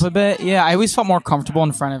open up a bit. Yeah, I always felt more comfortable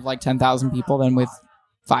in front of like 10,000 people than with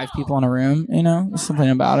 5 people in a room. There's something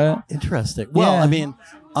about it. Interesting. Well, Yeah. I mean,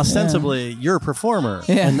 ostensibly you're a performer,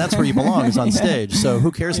 Yeah. and that's where you belong is on Yeah. stage. So who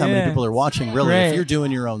cares how many Yeah. people are watching? Really, Right. if you're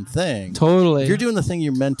doing your own thing, Totally. If you're doing the thing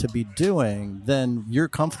you're meant to be doing, then you're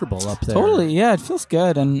comfortable up there. Totally, yeah, it feels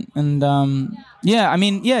good, and yeah, I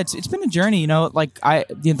mean, yeah, it's been a journey, like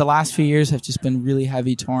the last few years have just been really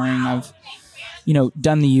heavy touring. I've,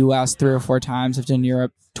 done the U.S. 3 or 4 times. I've done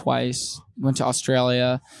Europe twice. Went to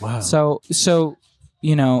Australia. Wow. So this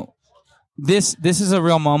is a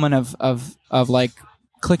real moment of like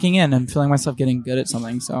clicking in and feeling myself getting good at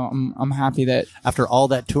something. So I'm happy that After all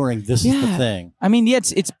that touring, this is the thing. I mean, yeah,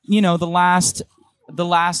 it's the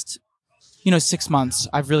last 6 months,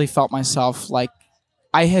 I've really felt myself like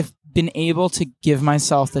I have been able to give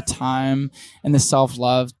myself the time and the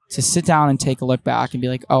self-love to sit down and take a look back and be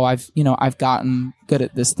like, oh, I've gotten good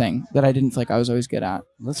at this thing that I didn't feel like I was always good at.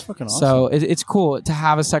 That's fucking awesome. So it's cool to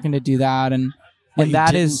have a second to do that, and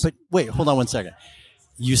that is. But wait, hold on one second.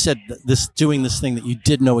 You said doing this thing that you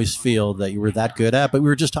didn't always feel that you were that good at, but we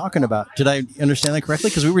were just talking about. Did I understand that correctly?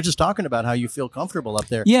 Because we were just talking about how you feel comfortable up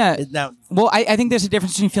there. Yeah. Now, well, I think there's a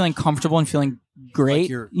difference between feeling comfortable and feeling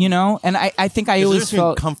great. And I think I always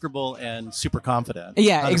felt comfortable and super confident.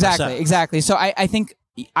 Yeah, 100%. exactly. So I think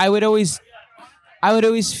I would always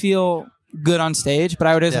feel good on stage, but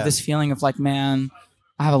I would always have this feeling of like, man,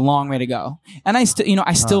 I have a long way to go. And I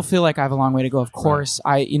still feel like I have a long way to go. Of course,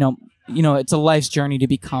 right. It's a life's journey to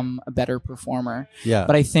become a better performer. Yeah.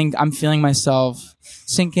 But I think I'm feeling myself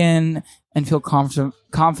sink in and feel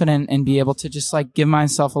confident and be able to just like give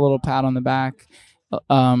myself a little pat on the back.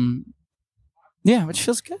 Yeah, which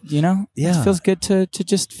feels good, Yeah. It feels good to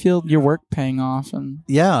just feel your work paying off. And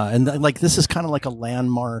like this is kind of like a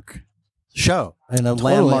landmark show and a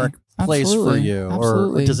landmark place for you.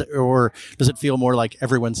 Absolutely. Or does it feel more like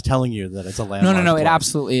everyone's telling you that it's a landmark? No, place? it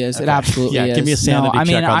absolutely is. Okay. It absolutely is. Give me a sanity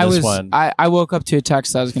check on this one. I woke up to a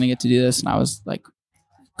text that I was going to get to do this, and I was like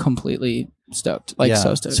completely stoked,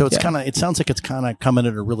 so stoked. So it sounds like it's kind of coming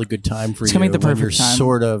at a really good time for you. It's coming at the perfect you're time.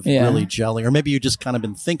 Sort of really gelling, or maybe you just kind of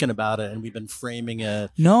been thinking about it, and we've been framing it.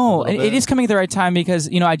 No, it is coming at the right time because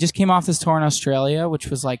I just came off this tour in Australia, which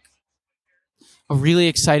was like a really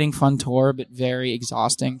exciting, fun tour, but very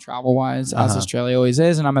exhausting travel-wise, as Australia always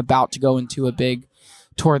is. And I'm about to go into a big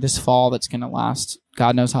tour this fall that's going to last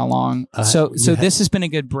God knows how long. So this has been a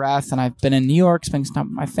good breath, and I've been in New York, spending some time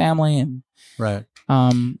with my family, and right.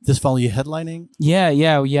 This fall, you headlining?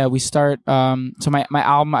 Yeah. We start. So my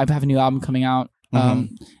album, I have a new album coming out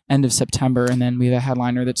end of September, and then we have a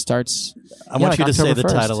headliner that starts. I want you to say the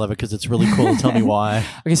title of it because it's really cool. Tell me why.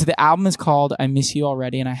 Okay, so the album is called "I Miss You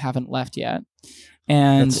Already" and I Haven't Left Yet.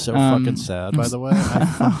 And that's so fucking sad, by the way.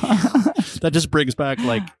 That just brings back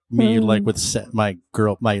like me, like with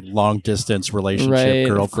my long distance relationship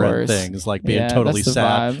girlfriend things, like being totally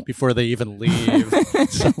sad vibe. Before they even leave.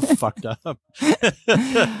 It's so fucked up.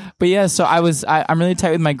 But yeah, so I'm really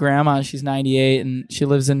tight with my grandma. She's 98 and she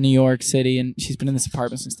lives in New York City, and she's been in this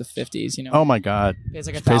apartment since the 50s. Oh my god, it's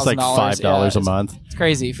like pays like $5 a month. It's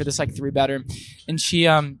crazy for this like 3-bedroom. And she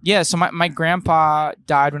so my grandpa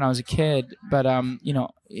died when I was a kid, but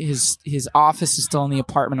his office is still in the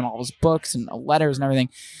apartment and all his books and letters and everything.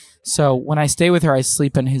 So when I stay with her, I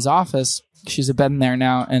sleep in his office. She's a bed in there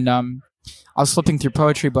now. And I was flipping through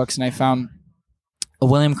poetry books and I found a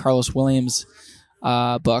William Carlos Williams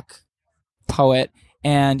book, poet.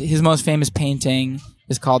 And his most famous painting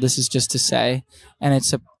is called "This Is Just to Say." And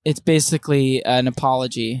it's basically an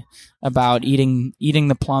apology about eating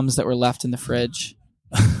the plums that were left in the fridge.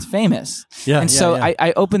 It's famous.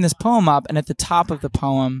 I opened this poem up, and at the top of the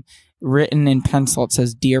poem, written in pencil, it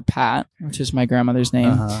says "Dear Pat," which is my grandmother's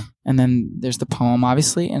name. And then there's the poem,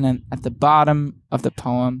 obviously. And then at the bottom of the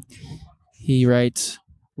poem, he writes,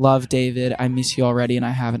 "Love, David, I miss you already, and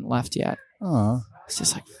I haven't left yet." It's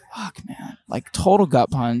just like, fuck, man. Like, total gut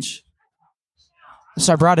punch.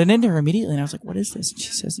 So I brought it into her immediately, and I was like, what is this? And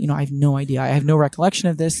she says, I have no idea. I have no recollection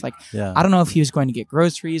of this. Like, I don't know if he was going to get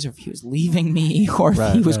groceries or if he was leaving me or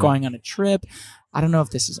if he was going on a trip. I don't know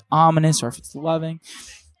if this is ominous or if it's loving.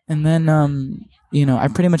 And then, I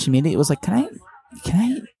pretty much immediately was like, can I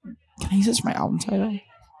use this for my album title?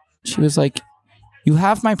 She was like, You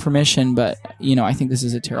have my permission, but I think this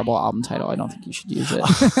is a terrible album title. I don't think you should use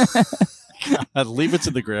it. God, leave it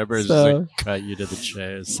to the grammar. Just cut you to the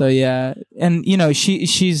chase. So yeah, and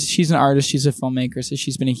she's an artist. She's a filmmaker, so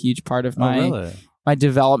she's been a huge part of my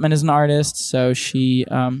development as an artist. So she,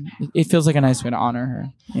 it feels like a nice way to honor her.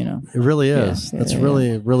 It really is. That's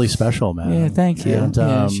really special, man. Yeah, thank you.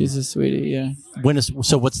 And, she's a sweetie. Yeah.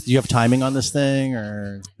 Do you have timing on this thing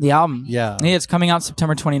or the album? Yeah, it's coming out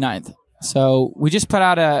September 29th. So we just put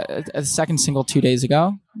out a second single 2 days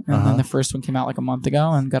ago, and then the first one came out like a month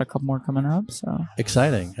ago, and got a couple more coming up. So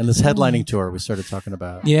exciting! And this headlining tour we started talking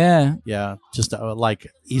about. Yeah, just like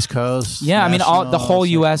East Coast. Yeah, I mean the whole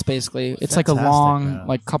U.S. basically. It's like a long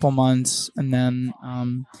couple months, and then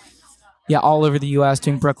all over the U.S.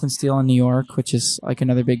 doing Brooklyn Steel in New York, which is like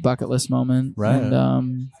another big bucket list moment. Right.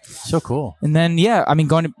 And, so cool. And then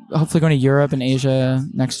hopefully going to Europe and Asia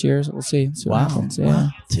next year. So we'll see what happens. Yeah, wow.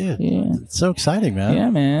 Dude. Yeah, it's so exciting, man. Yeah,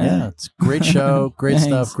 man. Yeah, it's a great show, great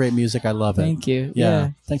stuff, great music. I love it. Thank you.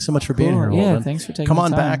 Yeah. Thanks so much for being here, Holden. Yeah, thanks for taking. Come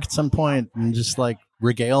on the time. back at some point and just like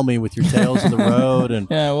regale me with your tales of the road and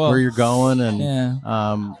where you're going. And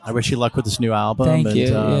I wish you luck with this new album. Thank you.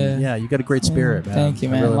 You got a great spirit, man. Thanks,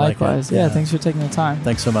 man. Really likewise. Like thanks for taking the time.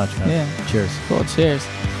 Thanks so much, man. Yeah. Cheers. Cool. Cheers.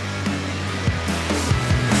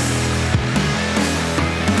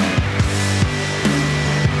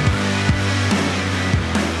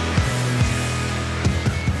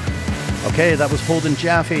 Okay, that was Holden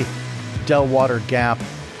Jaffe, Delwater Gap.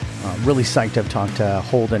 Really psyched to talk to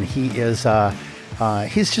Holden. He is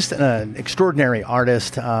he's just an extraordinary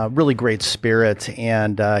artist, really great spirit,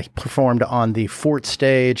 and he performed on the Fort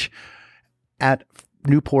stage at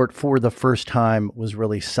Newport for the first time. Was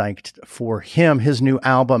really psyched for him. His new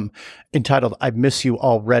album entitled I Miss You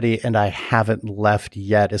Already and I Haven't Left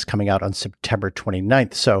Yet is coming out on September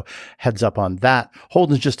 29th. So heads up on that.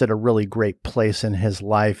 Holden's just at a really great place in his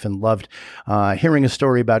life and loved hearing a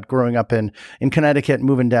story about growing up in Connecticut,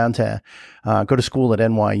 moving down to go to school at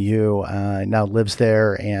NYU, now lives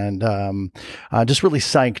there, and just really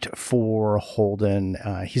psyched for Holden.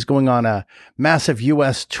 He's going on a massive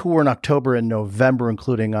U.S. tour in October and November,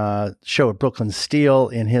 including a show at Brooklyn Steel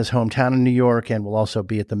in his hometown in New York, and will also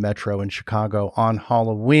be at the Metro in Chicago on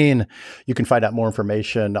Halloween. You can find out more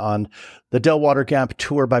information on the Delwater Gap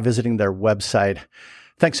tour by visiting their website.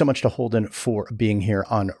 Thanks so much to Holden for being here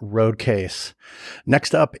on Roadcase.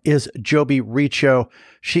 Next up is Jobi Riccio.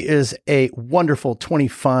 She is a wonderful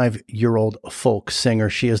 25-year-old folk singer.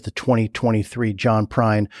 She is the 2023 John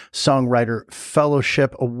Prine Songwriter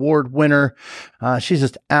Fellowship Award winner. She's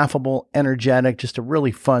just affable, energetic, just a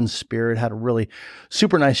really fun spirit. Had a really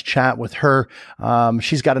super nice chat with her.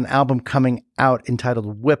 She's got an album coming out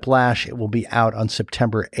entitled Whiplash. It will be out on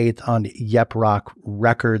September 8th on Yep Rock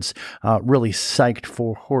Records. Really psyched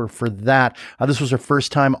for her for that. This was her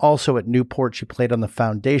first time also at Newport. She played on the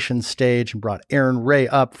Foundation stage and brought Aaron Ray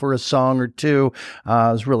up for a song or two.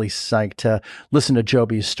 I was really psyched to listen to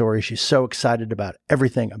Jobi's story. She's so excited about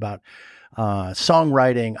everything about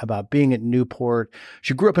songwriting, about being at Newport.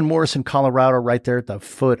 She grew up in Morrison, Colorado, right there at the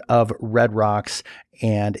foot of Red Rocks.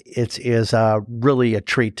 And it is really a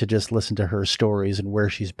treat to just listen to her stories and where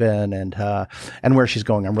she's been and where she's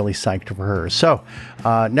going. I'm really psyched for her. So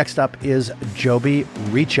next up is Jobi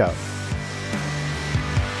Riccio.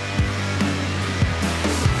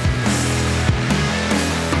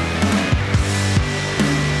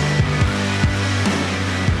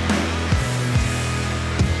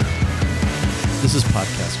 This is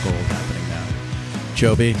podcast gold happening now.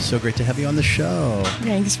 Jobi, so great to have you on the show.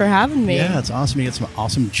 Thanks for having me. Yeah, it's awesome. You get some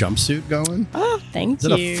awesome jumpsuit going. Oh, thank you.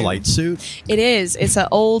 Is it a flight suit? It is. It's an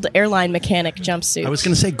old airline mechanic jumpsuit. I was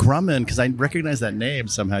going to say Grumman because I recognize that name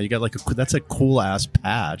somehow. You got that's a cool ass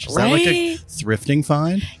patch. Is that like a thrifting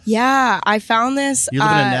find? Yeah, I found this. You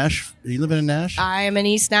live in Nashville? You live in Nashville? I am in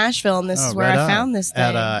East Nashville, and this is where I found this thing.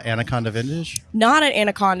 At Anaconda Vintage? Not at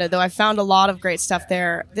Anaconda, though. I found a lot of great stuff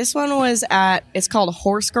there. This one was it's called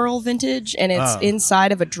Horse Girl Vintage, and it's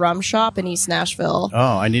inside of a drum shop in East Nashville.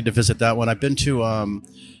 Oh, I need to visit that one. I've been to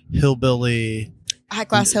Hillbilly. High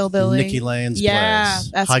Class Hillbilly. Nikki Lane's place.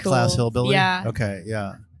 That's High cool. Class Hillbilly? Yeah. Okay,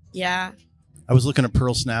 yeah. Yeah. I was looking at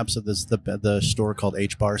pearl snaps at the store called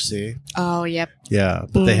H Bar C. Oh, yep. Yeah,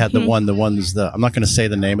 but they had the one's I'm not going to say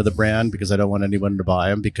the name of the brand because I don't want anyone to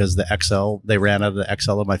buy them because the XL, they ran out of the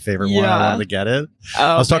XL of my favorite one. I wanted to get it. Oh,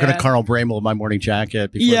 I was talking to Carl Bramel of My Morning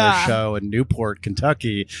Jacket before their show in Newport,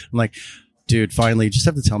 Kentucky. I'm like, dude, finally, you just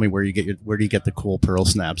have to tell me where do you get the cool pearl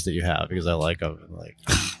snaps that you have because I like them. Like,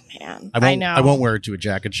 Man, I know. won't wear it to a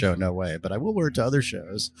jacket show, no way. But I will wear it to other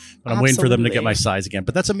shows. But I'm waiting for them to get Absolutely. my size again.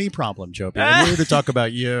 But that's a me problem, Jobi. I'm here to talk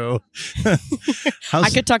about you. I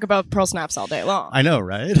could talk about pearl snaps all day long. I know,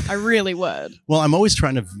 right? I really would. Well, I'm always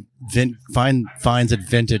trying to find finds at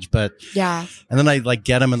vintage, but Yeah. and then I like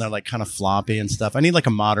get them and they're like kind of floppy and stuff. I need like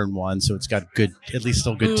a modern one, so it's got good, at least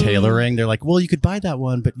still good tailoring. They're like, well, you could buy that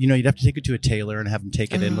one, but you'd have to take it to a tailor and have them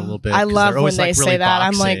take it in a little bit. I 'cause love they're always, when they like, say really that.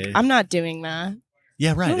 I'm like, boxy. I'm not doing that.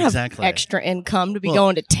 Yeah, I right, don't have exactly. extra income to be Well,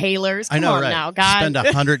 going to tailors. Come I know, on right? now, guys. Spend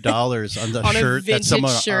 $100 on the On a shirt that vintage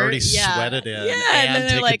someone shirt, already yeah. sweated in, Yeah, and then and they're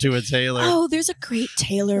take like, it to a tailor. Oh, there's a great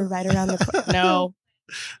tailor right around the corner. No.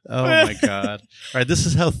 Oh my god! All right, this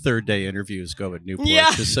is how third day interviews go at Newport.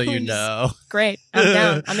 Yeah. Just so you know. Great. I'm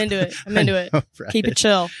down. I'm into it. I'm into it. Right. Keep it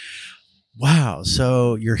chill. Wow.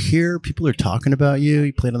 So you're here. People are talking about you.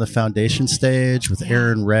 You played on the Foundation stage with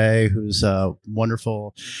Aaron Ray, who's a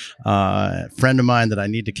wonderful friend of mine that I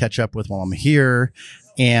need to catch up with while I'm here.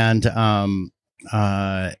 And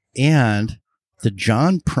the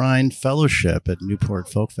John Prine Fellowship at Newport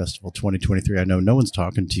Folk Festival 2023. I know no one's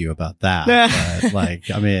talking to you about that. But like,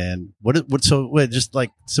 I mean, just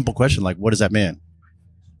like simple question, like, what does that mean?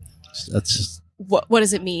 That's just, What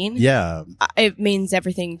does it mean? yeah. It means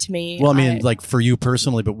everything to me. Well, I mean, like for you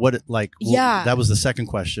personally, but what, like, Yeah. that was the second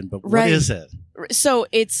question, but what Right. is it? So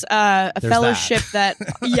it's a There's fellowship that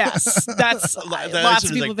yes, that's lots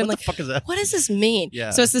of people have been what like, the fuck is that? what does this mean? Yeah.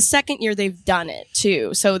 So it's the second year they've done it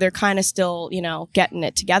too. So they're kind of still, getting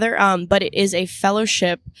it together. But it is a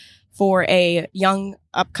fellowship for a young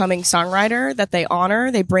upcoming songwriter that they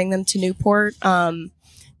honor. They bring them to Newport.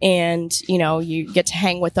 And you get to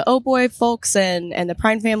hang with the Oh Boy folks and the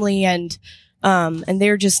Prine family and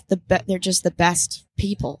they're just the best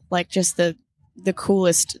people, like just the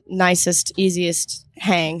coolest, nicest, easiest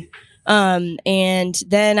hang. And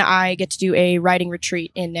then I get to do a writing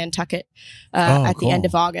retreat in Nantucket at the end cool.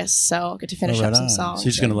 of August. So I'll get to finish Oh, right up some on. songs. So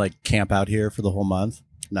you're just going to like camp out here for the whole month?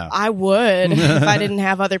 No. I would if I didn't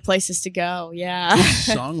have other places to go. Yeah.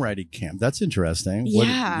 Songwriting camp. That's interesting.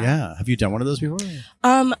 Yeah. Yeah. Have you done one of those before?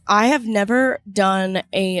 I have never done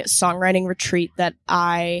a songwriting retreat that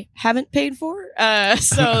I haven't paid for.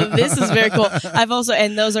 So this is very cool.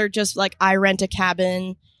 And those are just like, I rent a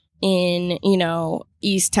cabin in,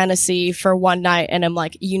 East Tennessee for one night. And I'm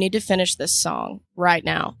like, you need to finish this song right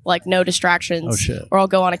now. Like no distractions. Oh, shit. Or I'll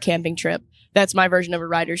go on a camping trip. That's my version of a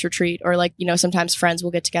writer's retreat. Or like, sometimes friends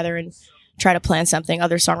will get together and try to plan something,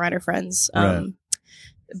 other songwriter friends. Right.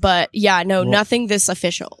 But yeah, no, Well, nothing this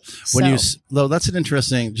official. When So- though, that's an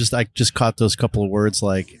interesting, I just caught those couple of words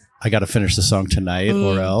like, I got to finish the song tonight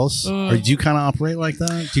or else. Or do you kind of operate like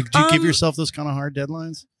that? Do you give yourself those kind of hard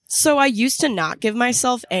deadlines? So I used to not give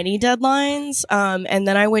myself any deadlines. And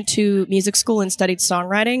then I went to music school and studied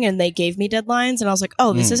songwriting and they gave me deadlines and I was like,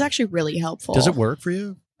 oh, this is actually really helpful. Does it work for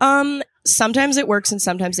you? Sometimes it works and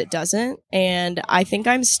sometimes it doesn't. And I think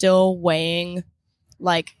I'm still weighing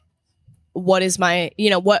like what is my,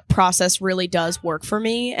 what process really does work for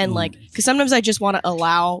me. And like, cause sometimes I just want to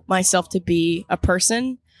allow myself to be a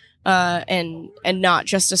person, and not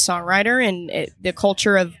just a songwriter. And the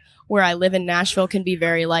culture of where I live in Nashville can be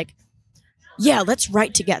very like, yeah, let's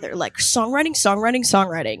write together, like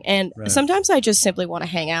songwriting. And Right. sometimes I just simply want to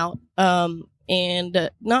hang out, and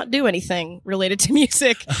not do anything related to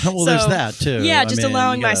music. Well, there's that too. Yeah, I just mean,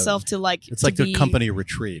 allowing you gotta- myself to like. It's to like the be- company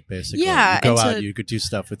retreat, basically. Yeah, You go and out, to- you could do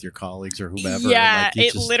stuff with your colleagues or whomever. Yeah, and, like, you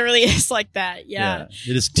it just- literally is like that. Yeah,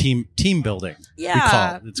 It is team building.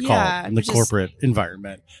 Yeah, It's called in the just- corporate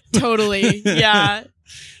environment. totally. Yeah,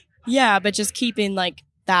 yeah, but just keeping like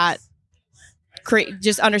that.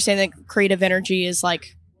 Just understanding that creative energy is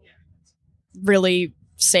like really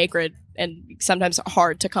sacred and sometimes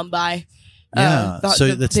hard to come by. Yeah, so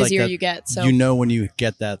the that's like busier that- you get. So when you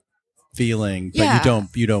get that feeling, but Yeah.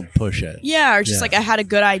 you don't push it. yeah, or just Yeah. like I had a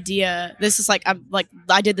good idea. This is like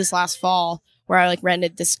I did this last fall where I like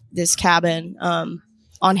rented this cabin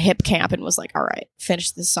on Hip Camp and was like, all right,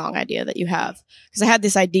 finish this song idea that you have, because I had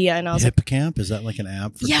this idea and I was like, Hip Camp, is that like an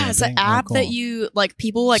app for yeah, it's an camping? Oh, app cool. that you like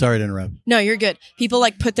people like. Sorry to interrupt. No, you're good. People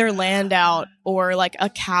like put their land out or like a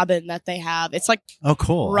cabin that they have. It's like Oh,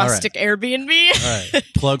 cool. rustic Airbnb. All right.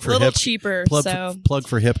 Plug A for little Hip. cheaper. Plug, plug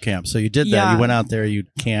for Hip Camp. So you did that. Yeah. You went out there. You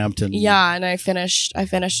camped and Yeah, and I finished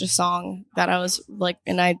a song that I was like,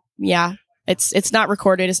 it's not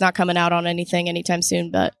recorded. It's not coming out on anything anytime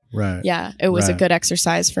soon. But Right. yeah, it was a Right. good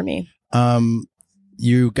exercise for me.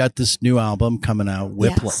 You got this new album coming out,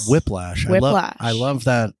 Yes. Whiplash. Whiplash. I love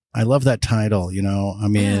that. I love that title. I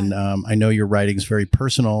mean, I know your writing's very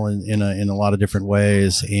personal in a lot of different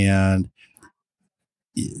ways, and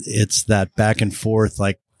it's that back and forth,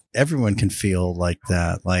 like everyone can feel like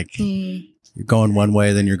that. Like you're going one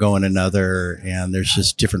way, then you're going another, and there's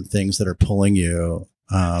just different things that are pulling you.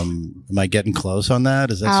 Am I getting close on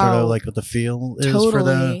that? Is that sort of like what the feel is for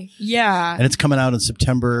that? Yeah. And it's coming out on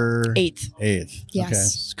September 8th. 8th. Yes. Okay.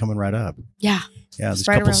 It's coming right up. Yeah. Yeah. There's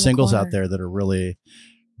right a couple around the singles corner. out there that are really,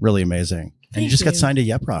 really amazing. And Thank you just got you. signed to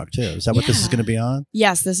Yep Rock too. Is that what this is Yeah. going to be on?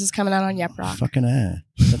 Yes, this is coming out on Yep Rock. Fucking A.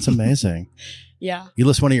 That's amazing. Yeah. You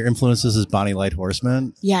list one of your influences is Bonnie Light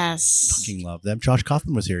Horseman. Yes. Fucking love them. Josh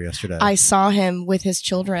Kaufman was here yesterday. I saw him with his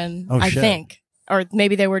children, Oh, I shit. think. Or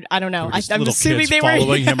maybe they were, I don't know. They were just I'm little assuming kids they were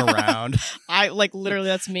following him around. I like literally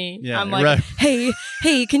that's me. Yeah, I'm like, right.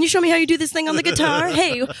 hey, can you show me how you do this thing on the guitar?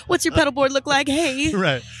 Hey, what's your pedal board look like? Hey.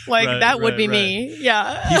 Right. Like right, that would right, be right. me.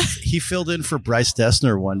 Yeah. He filled in for Bryce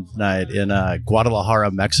Dessner one night in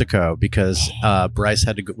Guadalajara, Mexico, because Bryce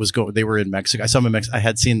had to they were in Mexico. I saw him in Mexico. I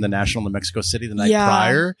had seen the National in Mexico City the night Yeah.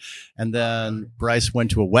 prior, and then Bryce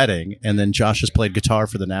went to a wedding, and then Josh just played guitar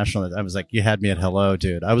for the National. I was like, you had me at hello,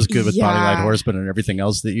 dude. I was good with Bonnie Light Yeah. Horseman and everything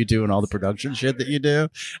else that you do and all the production shit that you do,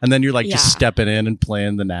 and then you're like just Yeah. stepping in and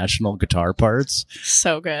playing the National guitar parts.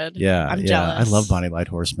 So good. Yeah, I'm yeah. jealous. I love Bonnie Light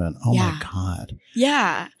Horseman. Oh Yeah. my god.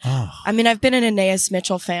 Yeah. Oh. I mean, I've been an Anais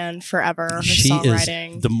Mitchell fan forever. Her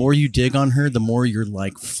songwriting. is the more you dig on her, the more you're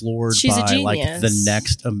like floored She's a by like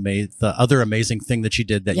genius. the other amazing thing that she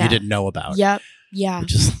did that Yeah. you didn't know about. Yep. Yeah.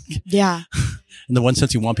 Just Yeah. in the one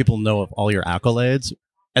sense, you want people to know of all your accolades,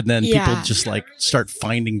 and then people Yeah. just like start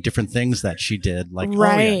finding different things that she did. Like, oh yeah,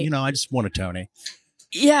 Right. I just won a Tony.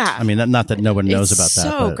 Yeah. I mean, not that no one knows It's about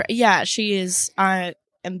that. So But, great. Yeah, she is. I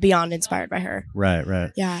am beyond inspired by her.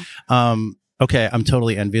 right. Yeah. Okay, I'm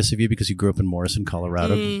totally envious of you because you grew up in Morrison,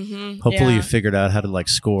 Colorado. Mhm. Hopefully Yeah. you figured out how to like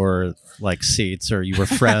score like seats, or you were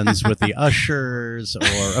friends with the ushers,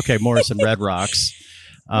 or Morrison Red Rocks.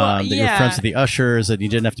 Well, That you were yeah. friends with the ushers and you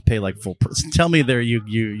didn't have to pay like full price. Tell me there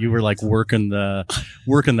you were like working the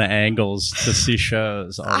angles to see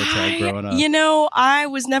shows all the time growing up. I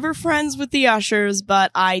was never friends with the ushers,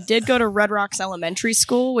 but I did go to Red Rocks Elementary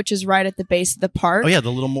School, which is right at the base of the park. Oh yeah,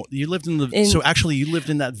 the little more you lived in the so actually you lived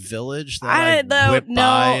in that village that whipped no.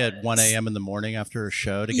 by at 1 a.m. in the morning after a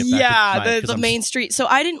show to get back Yeah, to the main street. So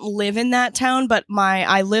I didn't live in that town, but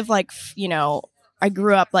I live like, I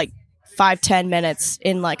grew up like 5-10 minutes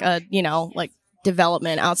in like a, like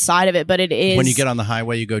development outside of it, but it is when you get on the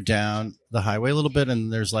highway, you go down the highway a little bit,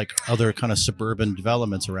 and there's like other kind of suburban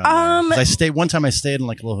developments around there. 'Cause one time I stayed in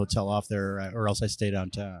like a little hotel off there, or else I stayed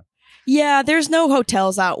downtown. Yeah, there's no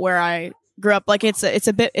hotels out where I grew up. Like it's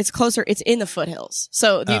it's closer. It's in the foothills.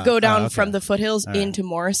 So you go down okay. from the foothills All right. into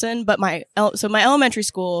Morrison. But my elementary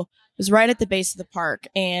school was right at the base of the park,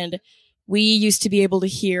 and we used to be able to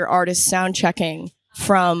hear artists sound checking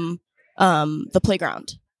from the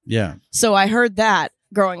playground. Yeah. So I heard that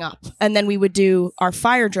growing up, and then we would do our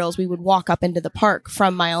fire drills. We would walk up into the park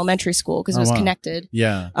from my elementary school because it was wow. connected.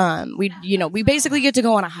 Yeah. We basically get to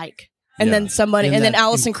go on a hike. And Yeah. then then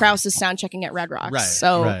Allison Krauss is sound checking at Red Rocks. Right,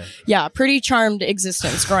 So right. yeah, pretty charmed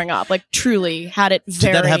existence growing up. Like truly had it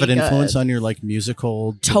very Did that have an good. influence on your like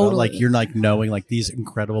musical? Totally. Like you're like knowing like these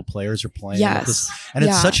incredible players are playing. Yes. At this, and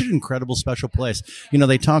it's Yeah. such an incredible special place.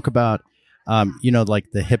 They talk about.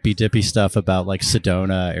 Like the hippy dippy stuff about like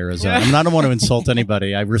Sedona, Arizona. I mean, I don't want to insult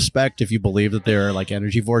anybody. I respect if you believe that there are like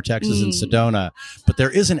energy vortexes in Sedona, but there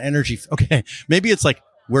is an energy. Okay, maybe it's like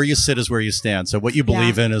where you sit is where you stand. So what you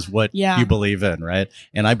believe in is what you believe in, right?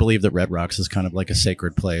 And I believe that Red Rocks is kind of like a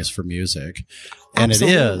sacred place for music. And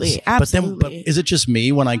Absolutely. it is. Absolutely. But is it just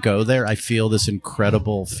me when I go there? I feel this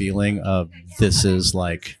incredible feeling of this is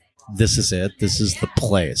it. This is the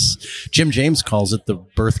place. Jim James calls it the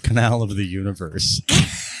birth canal of the universe.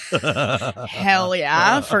 Hell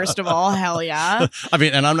yeah. First of all, hell yeah. I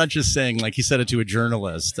mean, and I'm not just saying like he said it to a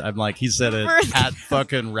journalist. I'm like, he said it at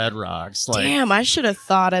fucking Red Rocks. Like, Damn, I should have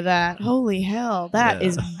thought of that. Holy hell. That Yeah.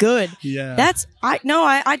 is good. yeah.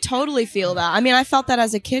 I totally feel that. I mean, I felt that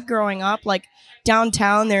as a kid growing up. Like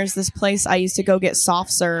downtown, there's this place I used to go get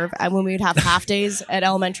soft serve when we would have half days at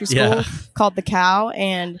elementary school Yeah. called The Cow.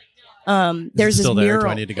 And there's this still there? mural. Do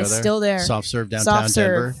I need to go it's there? still there. Soft serve downtown Soft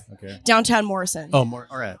serve. Denver. Okay. Downtown Morrison. Oh, more.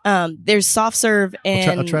 All right. There's soft serve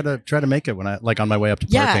and I'll try to make it when I like on my way up to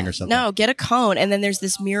parking or something. No, get a cone, and then there's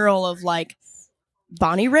this mural of like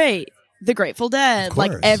Bonnie Raitt, The Grateful Dead, Of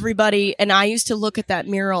like course. everybody. And I used to look at that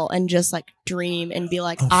mural and just like dream and be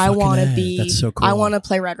like, Oh, I fucking want to A. be. That's so cool. I want to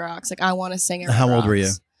play Red Rocks. Like I want to sing at How Red old were you?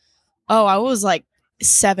 Rocks. Oh, I was like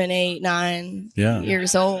 7, 8, 9 Yeah.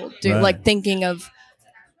 years old, dude. Right. Like thinking of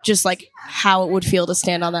just like how it would feel to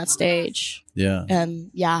stand on that stage. Yeah.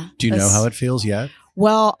 Yeah. Do you know how it feels yet?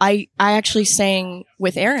 Well, I actually sang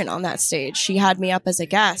with Erin on that stage. She had me up as a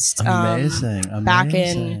guest. Amazing. Back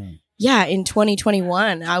in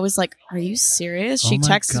 2021. I was like, "Are you serious?" She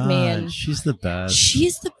texted me, and she's the best.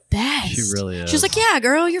 She's the best. She really is. She was like, "Yeah,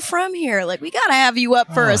 girl, you're from here. Like, we gotta have you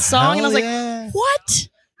up for a song." And I was like, "What?"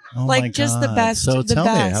 Oh like my just God. the best. So the tell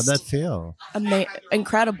best. me, how'd that feel?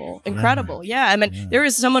 Incredible. Yeah. I mean, there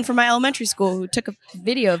was someone from my elementary school who took a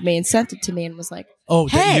video of me and sent it to me and was like, "Oh,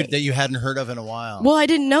 hey. that you hadn't heard of in a while." Well, I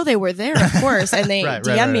didn't know they were there, of course, and they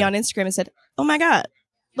DM'd me on Instagram and said, "Oh my God,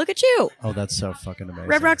 look at you." Oh, that's so fucking amazing.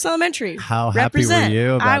 Red Rocks Elementary. How happy were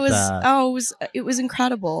you about that? Oh, it was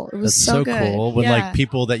incredible. It was that's so good. cool when like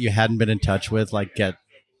people that you hadn't been in touch with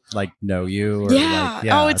know you. Or,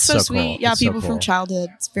 oh, it's so sweet. Cool. Yeah, it's people so cool. from childhood.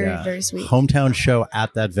 It's very, very sweet. Hometown show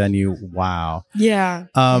at that venue. Wow. Yeah.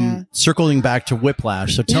 Circling back to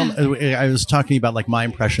Whiplash. So tell me, I was talking about like my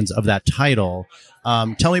impressions of that title.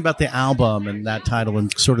 Tell me about the album and that title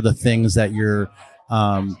and sort of the things that you're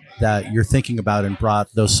thinking about and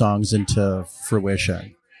brought those songs into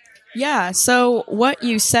fruition. Yeah. So what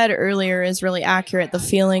you said earlier is really accurate. The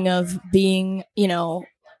feeling of being,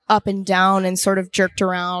 up and down and sort of jerked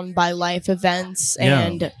around by life events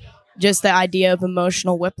and just the idea of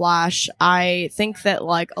emotional whiplash. I think that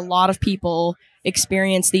like a lot of people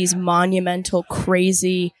experience these monumental,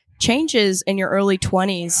 crazy changes in your early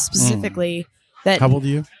 20s specifically. That How old are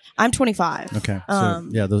you? I'm 25. Okay. So,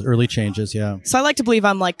 those early changes. Yeah. So I like to believe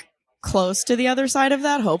I'm like close to the other side of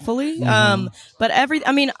that, hopefully. But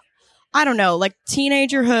I don't know, like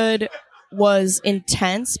teenagerhood was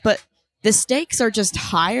intense, but the stakes are just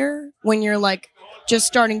higher when you're like just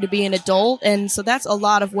starting to be an adult. And so that's a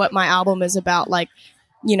lot of what my album is about. Like,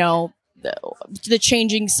 the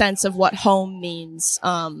changing sense of what home means,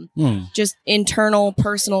 just internal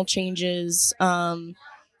personal changes,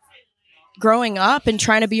 growing up and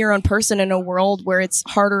trying to be your own person in a world where it's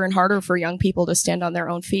harder and harder for young people to stand on their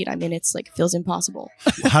own feet. I mean, it's like, feels impossible.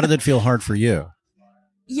 How did it feel hard for you?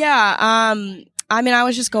 Yeah. I mean, I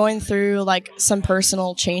was just going through like some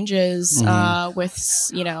personal changes,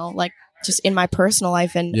 with, like just in my personal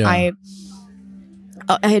life. And I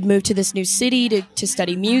had moved to this new city to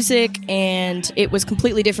study music, and it was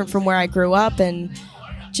completely different from where I grew up. And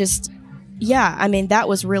just, I mean, that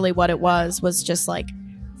was really what it was just like,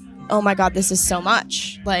 oh my God, this is so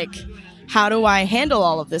much. Like, how do I handle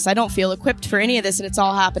all of this? I don't feel equipped for any of this, and it's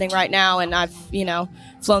all happening right now. And I've,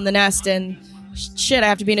 flown the nest, and shit, I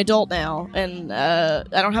have to be an adult now, and I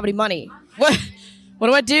don't have any money. What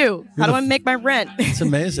do I do? How do I make my rent? It's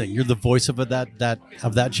amazing. You're the voice of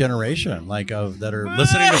that generation, like that are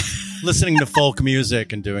listening to folk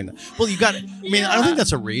music and doing that. Well, you got. I mean, I don't think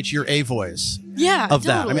that's a reach. You're a voice. Yeah, of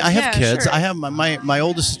that. totally. I mean, I have kids. Sure. I have my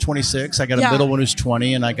oldest is 26. I got a middle one who's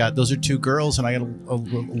 20, and those are two girls, and I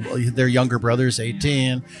got their younger brother's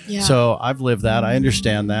 18. Yeah. So I've lived that. I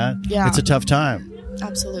understand that. Yeah, it's a tough time.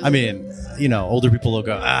 Absolutely. I mean, older people will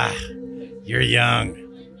go, you're young.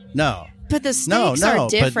 No. But the stakes are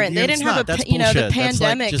different. They didn't have the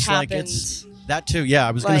pandemic happened. That too, yeah.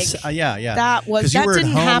 I was going to say, That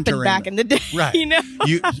didn't happen back in the day, right?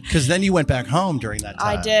 Because then you went back home during that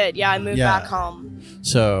time. I did, I moved back home.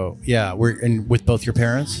 So we're in with both your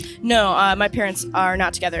parents. No, my parents are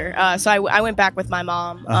not together. So I went back with my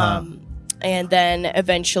mom, and then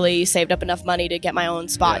eventually saved up enough money to get my own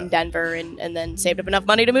spot in Denver, and then saved up enough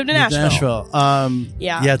money to move to Nashville.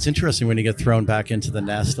 It's interesting when you get thrown back into the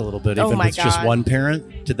nest a little bit, even with just one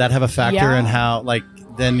parent. Did that have a factor in how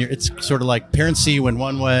then it's sort of like parents see you in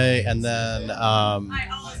one way, and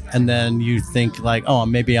then you think like, oh,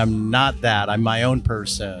 maybe I'm not that. I'm my own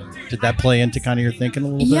person. Did that play into kind of your thinking a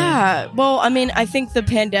little bit? Yeah. Well, I mean, I think the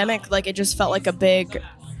pandemic, it just felt like a big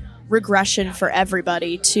regression for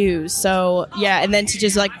everybody too. So and then to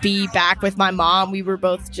just be back with my mom, we were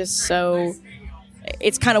both just so.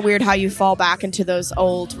 It's kind of weird how you fall back into those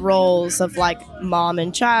old roles of mom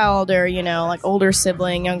and child, or older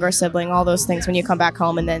sibling, younger sibling, all those things when you come back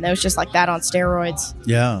home, and then it was just like that on steroids.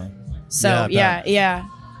 Yeah. So yeah.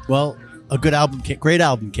 Well, a good album, great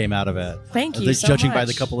album came out of it. Thank you so judging much. by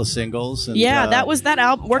the couple of singles. And, that was that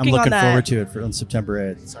album. Working on that. I'm looking forward to it on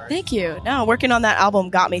September 8th. Sorry. Thank you. No, working on that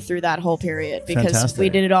album got me through that whole period because Fantastic. We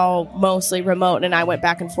did it all mostly remote, and I went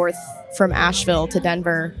back and forth from Asheville to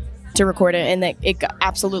Denver to record it, and it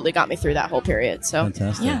absolutely got me through that whole period. So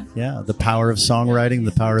fantastic. Yeah. The power of songwriting,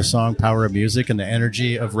 the power of song, power of music, and the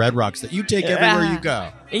energy of Red Rocks that you take everywhere you go.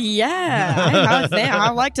 Yeah,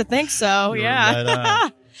 I like to think so. Yeah. Right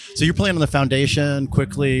on. So you're playing on the Foundation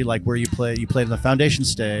quickly, like where you played on the Foundation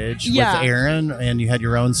stage with Aaron, and you had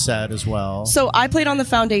your own set as well. So I played on the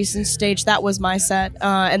Foundation stage. That was my set,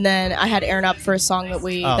 and then I had Aaron up for a song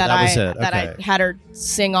that I had her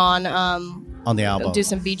sing on the album. Do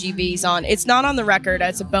some BGVs on. It's not on the record.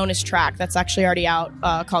 It's a bonus track that's actually already out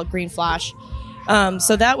called Green Flash.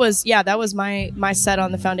 So that was my set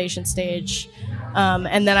on the Foundation stage.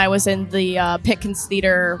 And then I was in the Pitkins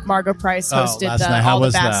Theater. Margot Price hosted All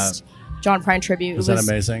the Best John Prine tribute. Was that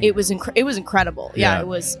amazing? It was incredible. Yeah, it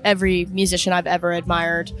was every musician I've ever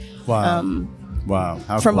admired. Wow. Wow.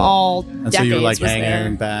 How from cool. all and decades. So you were like was hanging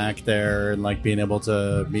there. back there and like being able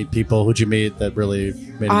to meet people. Who'd you meet that really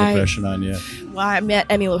made an impression on you? Well, I met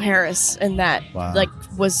Emmylou Harris, and that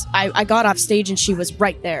I got off stage and she was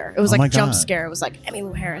right there. It was like a jump scare. It was like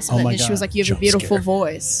Emmylou Harris, and she was like, "You have a beautiful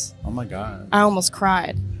voice." Oh my god! I almost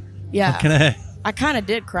cried. Yeah, Okay. I kind of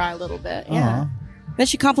did cry a little bit. Yeah. Then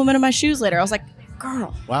she complimented my shoes later. I was like,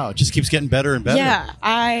 "Girl." Wow, it just keeps getting better and better.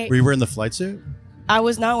 Yeah, Were you wearing the flight suit? I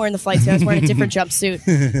was not wearing the flight suit. I was wearing a different jumpsuit.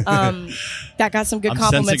 That got some good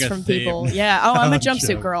compliments from people. Yeah. Oh, I'm a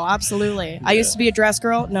jumpsuit girl. Absolutely. I used to be a dress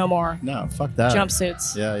girl. No more. No, fuck that.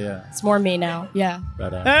 Jumpsuits. Yeah. It's more me now. Yeah.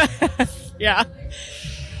 Yeah.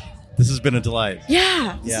 This has been a delight.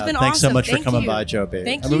 Yeah. This has been Thanks awesome. so much Thank for coming you. by, Jobi.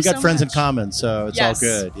 Thank we've got so friends in much. common, so it's all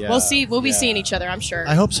good. Yeah. We'll see. We'll be seeing each other, I'm sure.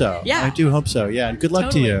 I hope so. Yeah. I do hope so. Yeah. And good luck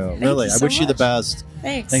Totally. to you. Thank Really. you I so wish you the much. best.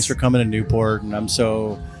 Thanks for coming to Newport, and I'm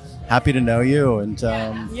so happy to know you, and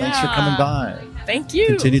thanks for coming by. Thank you.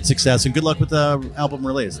 Continued success, and good luck with the album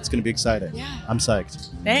release. It's going to be exciting. Yeah. I'm psyched.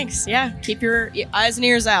 Thanks. Yeah. Keep your eyes and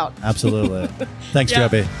ears out. Absolutely. Thanks, Yeah.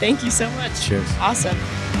 Jobi. Thank you so much. Cheers. Awesome.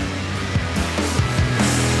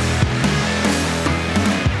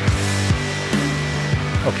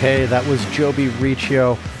 Okay, that was Jobi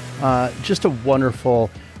Riccio. Just a wonderful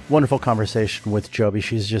conversation with Jobi.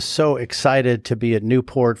 She's just so excited to be at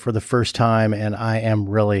Newport for the first time, and I am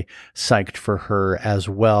really psyched for her as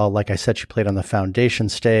well. Like I said, she played on the Foundation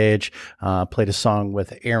stage, played a song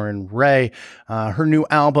with Aaron Ray. Her new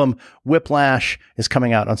album, Whiplash, is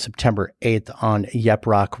coming out on September 8th on Yep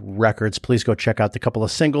Rock Records. Please go check out the couple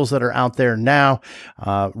of singles that are out there now.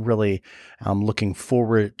 Really, I'm looking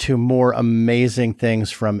forward to more amazing things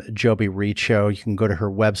from Jobi Riccio. You can go to her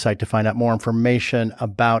website to find out more information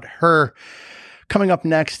about her. Coming up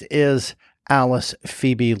next is Alice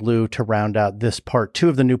Phoebe Lou to round out this part 2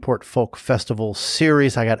 of the Newport Folk Festival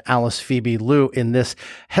series. I got Alice Phoebe Lou in this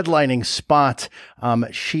headlining spot.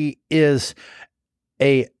 She is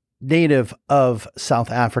a native of South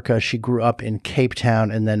Africa. She grew up in Cape Town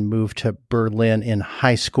and then moved to Berlin in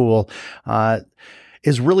high school.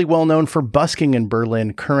 Is really well known for busking in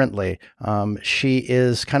Berlin currently. She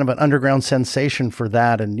is kind of an underground sensation for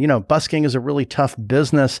that. And, you know, busking is a really tough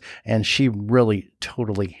business, and she really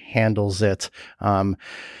totally handles it.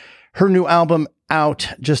 Her new album,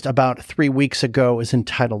 out just about 3 weeks ago, is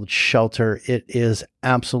entitled Shelter. It is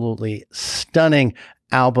absolutely stunning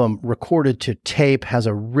album, recorded to tape, has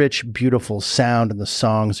a rich, beautiful sound, and the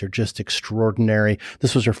songs are just extraordinary.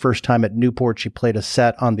 This was her first time at Newport. She played a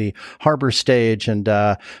set on the Harbor stage and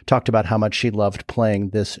talked about how much she loved playing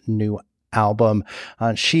this new album.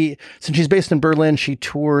 Since she's based in Berlin, she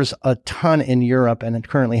tours a ton in Europe and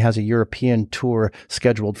currently has a European tour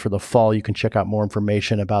scheduled for the fall. You can check out more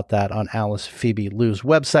information about that on Alice Phoebe Lou's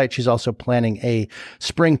website. She's also planning a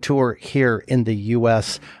spring tour here in the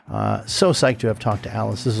U.S. So psyched to have talked to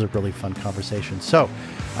Alice. This is a really fun conversation. So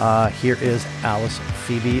here is Alice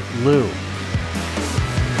Phoebe Lou.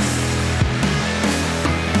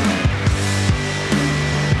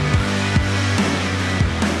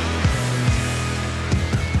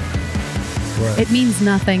 It means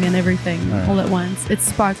nothing and everything all at once. It's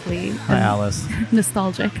sparkly. Hi, Alice.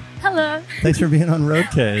 Nostalgic. Hello. Thanks for being on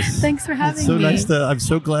Roadcase. Thanks for having It's so me. nice I'm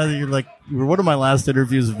so glad that you were one of my last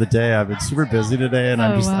interviews of the day. I've been super busy today, and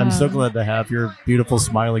I'm so glad to have your beautiful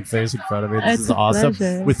smiling face in front of me. This It's is a awesome.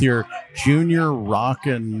 pleasure. With your junior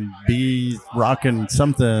rockin'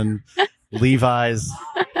 something Levi's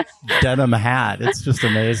denim hat. It's just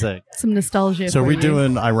amazing. Some nostalgia. So for are we you.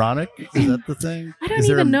 doing ironic? Is that the thing? I don't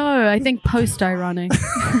even know. I think post-ironic.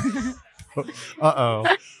 Uh-oh.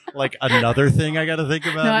 Like another thing I got to think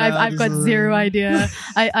about. No, now? I've got zero idea.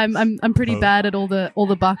 I'm pretty bad at all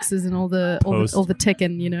the boxes and all the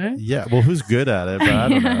ticking, you know. Yeah, well, who's good at it? But I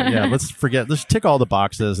don't know. Yeah, let's tick all the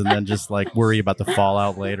boxes and then just like worry about the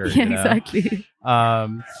fallout later. Yeah, you know? exactly.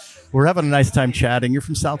 We're having a nice time chatting. You're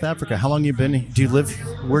from South Africa. How long you been? Do you live?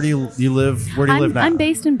 Where do you live? Where do you live now? I'm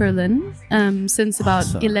based in Berlin since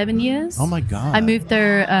about 11 years. Oh my god! I moved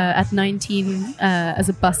there at 19 as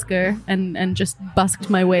a busker and just busked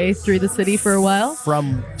my way way through the city for a while.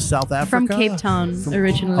 From South Africa? From Cape Town,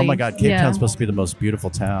 originally. Oh my God, Cape Town's supposed to be the most beautiful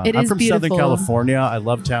town. It I'm is from beautiful. Southern California. I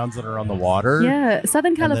love towns that are on the water. Yeah,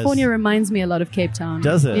 Southern California reminds me a lot of Cape Town.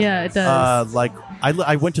 Does it? Yeah, it does. Like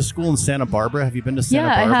I went to school in Santa Barbara. Have you been to Santa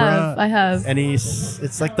Barbara? Yeah, I have. And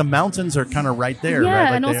it's like the mountains are kind of right there. Yeah, right?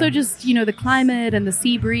 Like and also just, the climate and the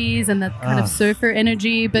sea breeze and that kind of surfer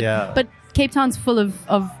energy. But Cape Town's full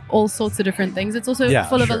of all sorts of different things. It's also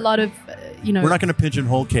full of a lot of, We're not going to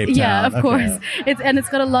pigeonhole Cape Town. Yeah, of course. It's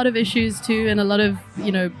got a lot of issues too, and a lot of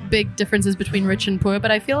big differences between rich and poor.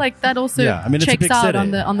 But I feel like that also checks out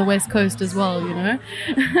on the West Coast as well.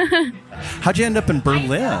 How'd you end up in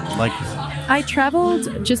Berlin? Like, I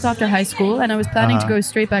traveled just after high school, and I was planning to go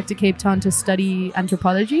straight back to Cape Town to study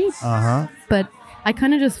anthropology. But I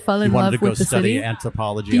kind of just fell in love with the city. You wanted to go study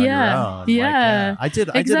anthropology on your own. Yeah, I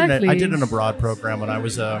did an abroad program when I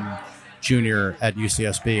was junior at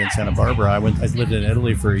UCSB in Santa Barbara. I lived in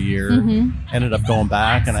Italy for a year, ended up going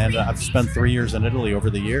back, and I've spent 3 years in Italy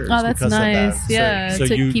over the years. Oh, that's nice. Of that. So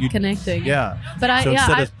to keep connecting. Yeah. But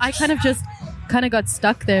I kind of got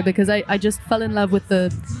stuck there because I just fell in love with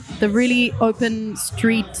the really open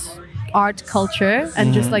street art culture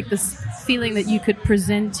and just like this feeling that you could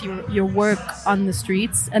present your work on the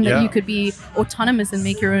streets and that you could be autonomous and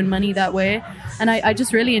make your own money that way. And I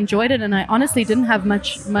just really enjoyed it, and I honestly didn't have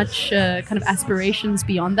much kind of aspirations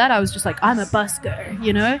beyond that. I was just like, I'm a busker,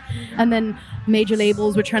 and then major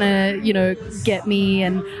labels were trying to get me,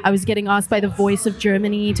 and I was getting asked by the Voice of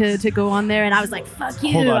Germany to go on there, and I was like, fuck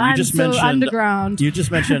you. Hold on, I'm so underground. You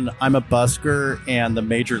just mentioned I'm a busker and the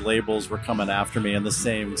major labels were coming after me in the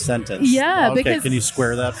same sentence. Yeah, okay, because can you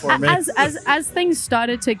square that for me? As things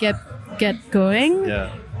started to get going,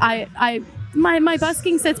 my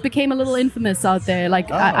busking sets became a little infamous out there.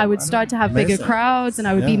 Like I would start to have bigger crowds, and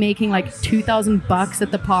I would be making like $2,000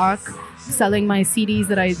 at the park, selling my CDs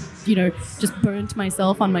that I, just burnt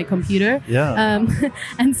myself on my computer. Yeah.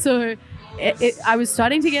 And so I was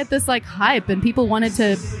starting to get this like hype, and people wanted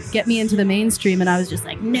to get me into the mainstream, and I was just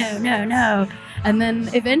like, no. And then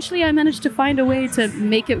eventually I managed to find a way to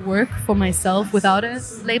make it work for myself without a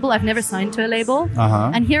label. I've never signed to a label.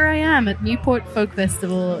 And here I am at Newport Folk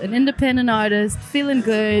Festival, an independent artist, feeling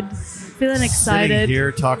good, feeling excited. Sitting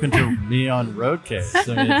here talking to me on Roadcase.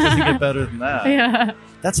 I mean, it doesn't get better than that. Yeah.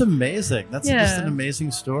 That's amazing. That's just an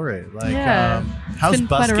amazing story. Like, how's been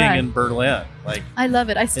quite a busking ride. in Berlin? Like, I love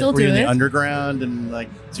it. I still were do you in it. the underground and like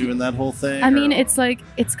doing that whole thing? I mean, it's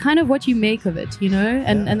kind of what you make of it,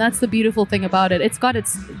 and that's the beautiful thing about it. It's got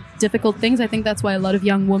its difficult things. I think that's why a lot of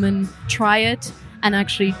young women try it and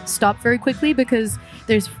actually stop very quickly, because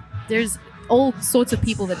there's all sorts of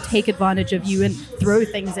people that take advantage of you and throw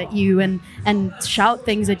things at you and shout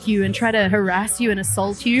things at you and try to harass you and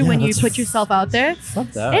assault you when you put yourself out there.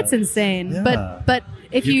 Fuck that. It's insane. Yeah. But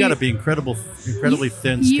if you've got to be incredibly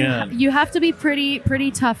thin skinned. You have to be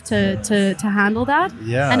pretty tough to handle that.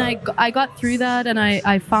 Yeah. And I got through that, and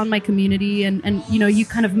I found my community, and you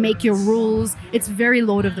kind of make your rules. It's very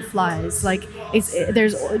Lord of the Flies. Like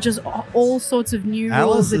there's just all sorts of new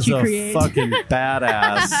rules that you create. Alice is a fucking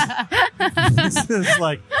badass. This is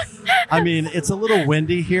like, I mean, it's a little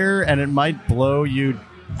windy here, and it might blow you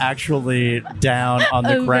actually down on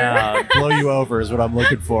the ground. Blow you over is what I'm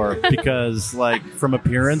looking for, because like from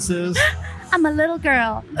appearances, I'm a little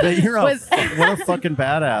girl. You're what a fucking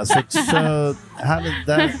badass. So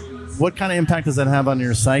what kind of impact does that have on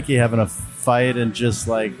your psyche, having a fight and just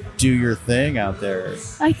like do your thing out there?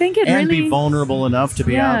 I think it and really be vulnerable enough to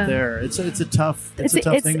be out there. It's a tough thing to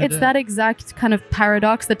do. It's that exact kind of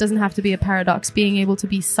paradox that doesn't have to be a paradox, being able to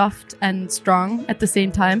be soft and strong at the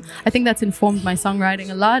same time. I think that's informed my songwriting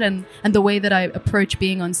a lot, and the way that I approach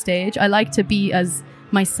being on stage. I like to be as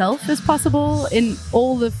myself as possible in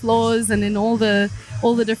all the flaws and in all the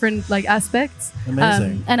different like aspects.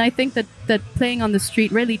 Amazing. And I think that playing on the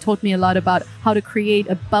street really taught me a lot about how to create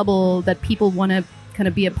a bubble that people want to kind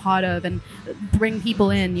of be a part of and bring people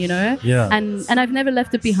in, Yeah. And I've never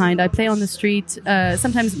left it behind. I play on the street,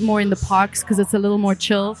 sometimes more in the parks because it's a little more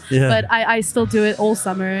chill. Yeah. But I still do it all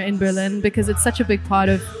summer in Berlin because it's such a big part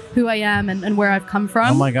of who I am and where I've come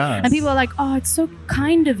from. Oh my God. And people are like, oh, it's so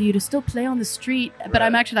kind of you to still play on the street. But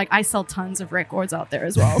I'm actually like, I sell tons of records out there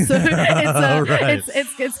as well. So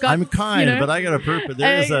it's got, I'm kind, but I got a purpose.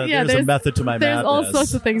 There's a method to my madness. There's all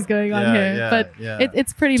sorts of things going on here. But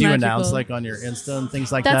it's pretty magical. Do you announce like on your Insta and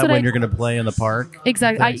things like That's that what when you're going to play in the park?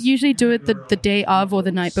 Exactly. I Things? usually do it the day of or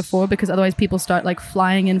the night before, because otherwise people start like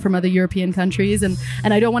flying in from other European countries, and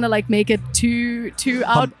I don't want to like make it too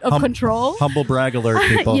out of control. Humble brag alert,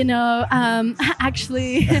 people. You know,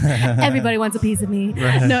 actually, everybody wants a piece of me.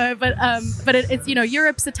 Right. No, but it's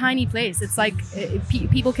Europe's a tiny place. It's like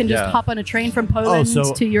people can just hop on a train from Poland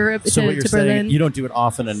to Europe so what you're to Berlin. saying, you don't do it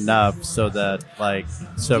often enough so that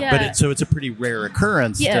it's a pretty rare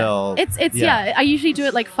occurrence still. I usually do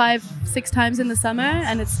it like 5-6 times in the summer,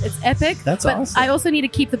 and it's epic. That's but awesome. I also need to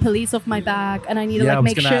keep the police off my back, and I need to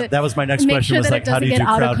make sure. That was my next question. Was like, how do you do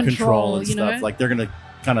crowd control and you know? stuff? Like they're gonna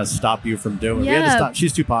kind of stop you from doing. Yeah. We had to stop.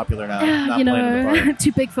 She's too popular now. Not playing in the park.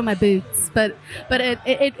 Too big for my boots. But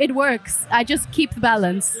it works. I just keep the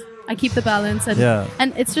balance.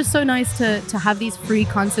 And it's just so nice to have these free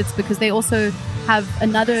concerts, because they also have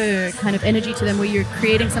another kind of energy to them where you're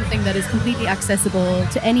creating something that is completely accessible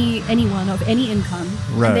to anyone of any income,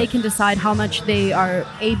 and they can decide how much they are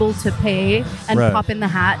able to pay and pop in the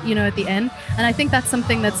hat, at the end. And I think that's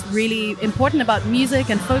something that's really important about music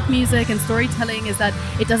and folk music and storytelling, is that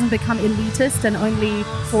it doesn't become elitist and only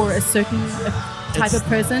for a certain type of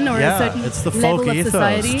person or a certain it's the level folk of ethos,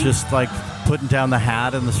 society. just like putting down the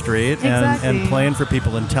hat in the street and playing for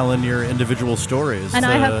people and telling your individual stories. And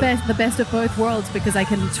I have the best of both worlds, because I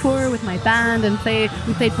can tour with my band and play.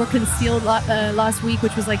 We played Brooklyn Steel last week,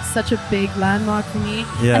 which was like such a big landmark for me.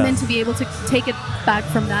 Yeah. And then to be able to take it back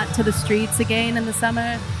from that to the streets again in the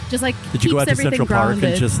summer, just like Did you go out to Central grounded.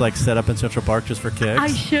 Park and just like set up in Central Park just for kicks? I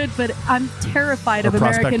should, but I'm terrified Or of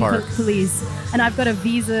Prospect American Park. police, and I've got a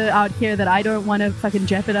visa out here that I don't want to fucking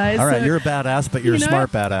jeopardize. All right, so, you're a badass, but you're a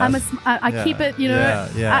smart badass. I keep it,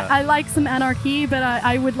 I like some anarchy, but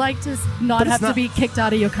I would like to not have to be kicked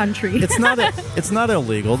out of your country. It's not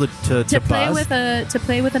illegal to play bus.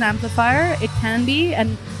 with an amplifier. It can be,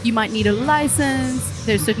 and you might need a license.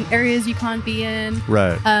 There's certain areas you can't be in.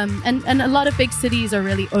 Right. And a lot of big cities are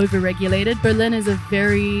really over-regulated. Berlin is a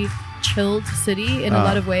very chilled city in a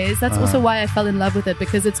lot of ways. That's also why I fell in love with it,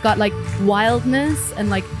 because it's got like wildness and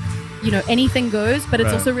like, anything goes, but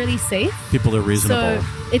it's also really safe. People are reasonable.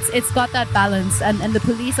 So it's got that balance, and the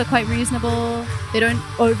police are quite reasonable. They don't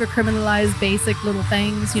over-criminalize basic little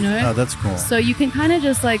things, Oh, that's cool. So you can kind of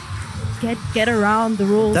just like get around the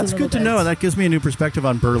rules. That's good to know, and that gives me a new perspective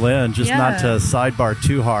on Berlin. Just not to sidebar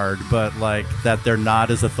too hard, but like that they're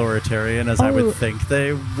not as authoritarian as I would think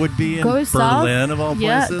they would be in Berlin south, of all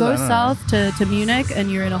places. Go south to Munich,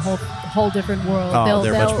 and you're in a whole different world. Oh,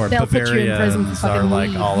 they're much more they'll put you in prison for fucking like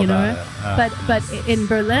weed, all about it. But in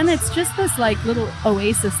Berlin, it's just this like little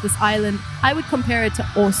oasis, this island. I would compare it to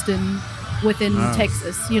Austin within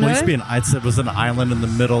Texas, Well, it was an island in the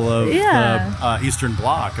middle of the Eastern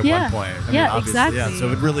Bloc at one point. I mean, exactly. Yeah,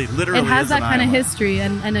 so it really, literally, it has is that an kind of island. history,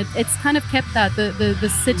 and it's kind of kept that the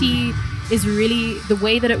city is really, the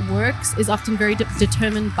way that it works is often very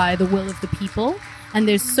determined by the will of the people. And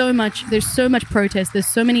there's so much protest. There's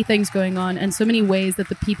so many things going on, and so many ways that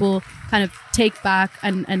the people kind of take back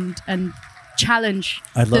and challenge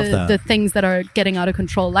the things that are getting out of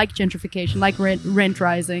control, like gentrification, like rent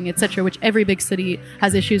rising, etc., which every big city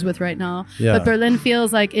has issues with right now. Yeah. But Berlin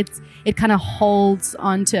feels like it kind of holds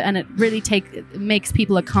onto, and it really makes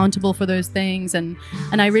people accountable for those things, and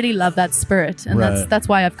I really love that spirit, and that's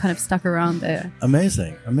why I've kind of stuck around there.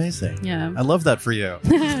 Amazing. Yeah. I love that for you.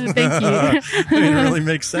 Thank you. It really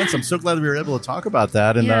makes sense. I'm so glad we were able to talk about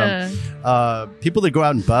that. And people that go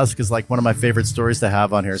out and busk is like one of my favorite stories to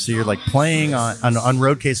have on here. So you're like playing on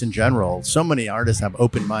Roadcase in general. So many artists have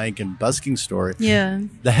open mic and busking story. Yeah.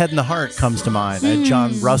 The Head and the Heart comes to mind.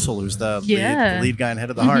 John Russell, who's the lead guy in Head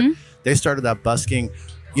of the Heart. They started out busking.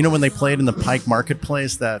 When they played in the Pike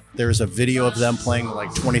Marketplace, that there's a video of them playing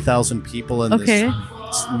like 20,000 people in this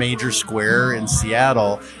major square in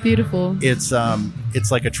Seattle. Beautiful. It's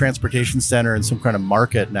like a transportation center and some kind of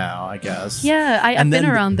market now, I guess. Yeah, I've been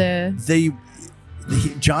around there.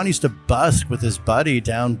 John used to busk with his buddy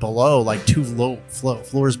down below, like two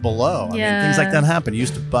floors below. I mean, things like that happen. You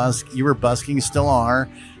used to busk. You were busking, you still are.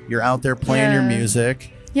 You're out there playing your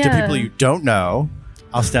music to people you don't know,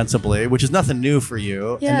 ostensibly, which is nothing new for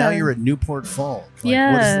you. And now you're at Newport Folk.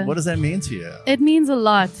 Like, what does that mean to you? It means a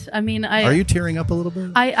lot. I mean, are you tearing up a little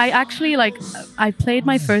bit? I actually I played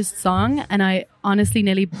my first song, and I honestly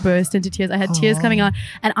nearly burst into tears. I had tears coming out,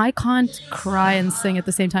 and I can't cry and sing at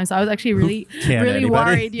the same time. So I was actually really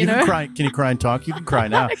worried. You know, can you cry and talk? You can cry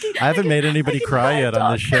now. I haven't made anybody cry yet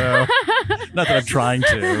on this show. Not that I'm trying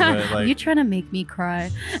to. But you're trying to make me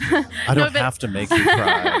cry. I don't have to make you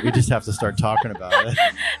cry. We just have to start talking about it.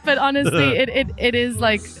 But honestly, it is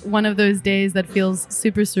like one of those days that feels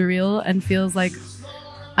super surreal and feels like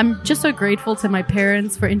I'm just so grateful to my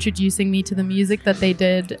parents for introducing me to the music that they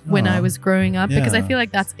did when I was growing up, because I feel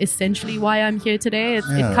like that's essentially why I'm here today. It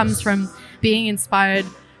comes from being inspired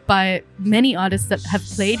by many artists that have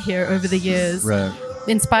played here over the years. Right.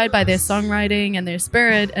 Inspired by their songwriting and their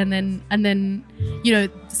spirit, and then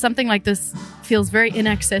something like this feels very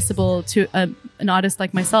inaccessible to an artist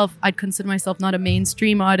like myself. I'd consider myself not a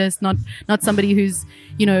mainstream artist, not somebody who's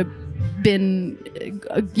been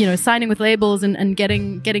signing with labels and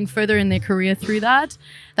getting further in their career through that.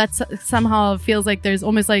 That somehow feels like there's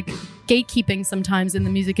almost like gatekeeping sometimes in the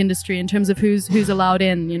music industry in terms of who's allowed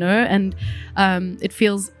in, and it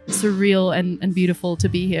feels surreal and beautiful to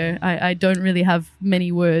be here. I don't really have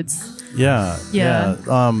many words. Yeah.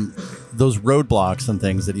 Those roadblocks and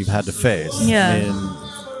things that you've had to face. Yeah. I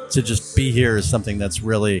mean, to just be here is something that's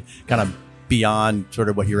really kind of beyond sort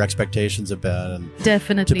of what your expectations have been, and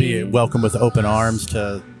definitely to be welcomed with open arms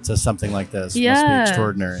to something like this must be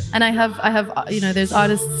extraordinary. And I have there's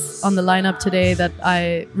artists on the lineup today that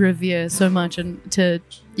I revere so much, and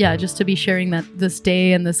just to be sharing this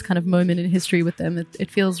day and this kind of moment in history with them,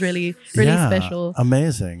 it feels really special.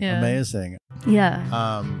 Amazing.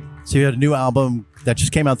 Yeah. So you had a new album that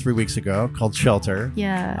just came out 3 weeks ago called Shelter.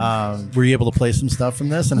 Yeah. Were you able to play some stuff from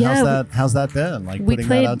this? And how's that been? Like putting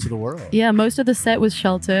that out to the world? Yeah, most of the set was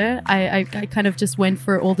Shelter. I kind of just went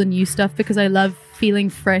for all the new stuff because I love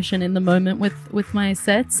feeling fresh and in the moment with my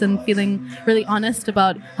sets, and feeling really honest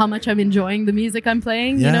about how much I'm enjoying the music I'm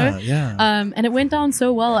playing, And it went down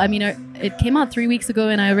so well. I mean, it came out 3 weeks ago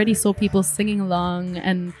and I already saw people singing along,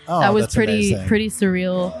 and that was pretty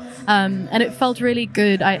surreal. And it felt really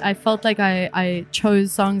good. I felt like I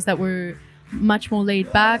chose songs that were much more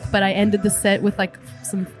laid back, but I ended the set with like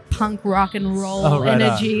some punk rock and roll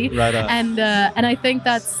energy. Right on. And I think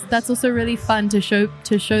that's also really fun to show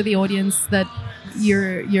the audience that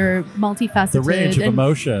you're multifaceted. The range of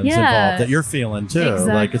emotions involved that you're feeling too.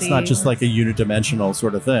 Exactly. Like it's not just like a unidimensional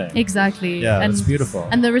sort of thing. Exactly. Yeah, and it's beautiful.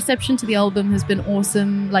 And the reception to the album has been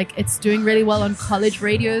awesome. Like it's doing really well on college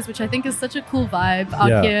radios, which I think is such a cool vibe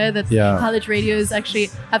out here, that college radios actually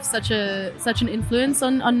have such an influence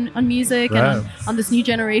on music and on this new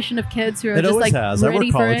generation of kids who are just like has. ready I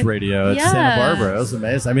worked for college it. radio at Santa Barbara. It was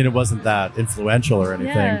amazing. I mean, it wasn't that influential or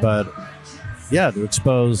anything, but to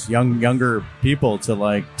expose younger people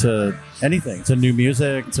to anything, to new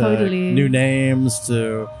music, to new names,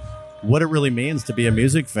 to what it really means to be a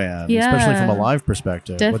music fan, especially from a live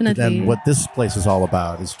perspective. Definitely. And what this place is all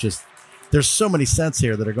about is just, there's so many sets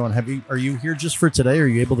here that are going. Are you here just for today? Are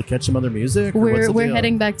you able to catch some other music? We're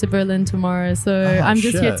heading back to Berlin tomorrow, so I'm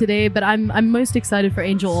just here today. But I'm most excited for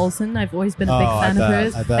Angel Olsen. I've always been a big fan of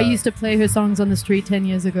hers. I used to play her songs on the street 10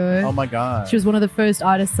 years ago. Oh my god! She was one of the first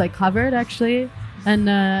artists I covered, actually, and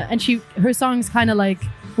her songs kind of like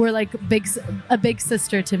were like a big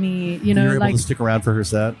sister to me. You're able to stick around for her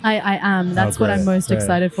set. I am. That's what I'm most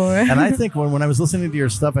excited for. And I think when I was listening to your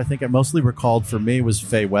stuff, I think I mostly recalled for me was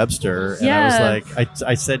Faye Webster. And I was like,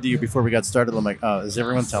 I said to you before we got started, I'm like, oh, is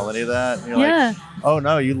everyone telling you that? And you're like, oh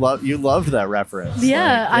no, you loved that reference.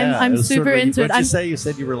 Yeah, I'm super into it. What did you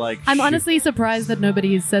say you were like? I'm honestly surprised that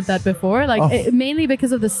nobody's said that before. Like mainly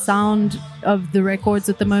because of the sound of the records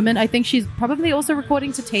at the moment. I think she's probably also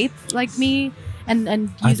recording to tape like me. And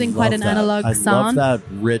using quite an analog sound. I love that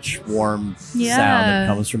rich, warm sound that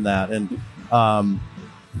comes from that. And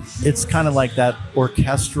it's kind of like that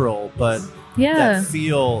orchestral, but that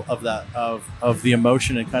feel of that of the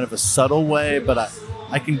emotion in kind of a subtle way. But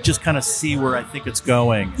I can just kind of see where I think it's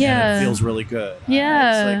going. And it feels really good.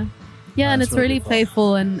 Yeah. And it's really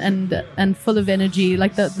playful and full of energy.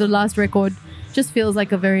 Like the last record just feels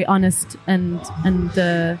like a very honest and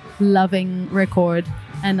loving record.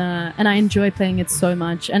 And I enjoy playing it so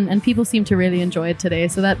much, and people seem to really enjoy it today.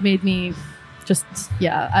 So that made me just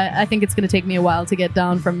I think it's going to take me a while to get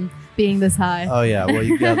down from being this high. Oh yeah, well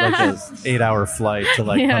you got like an 8-hour flight to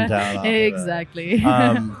come down. Off exactly.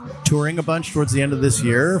 Touring a bunch towards the end of this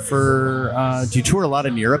year. Do you tour a lot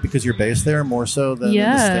in Europe because you're based there more so than in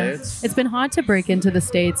the States? It's been hard to break into the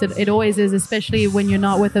States. It always is, especially when you're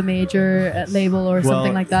not with a major label or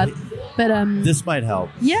something like that. But this might help.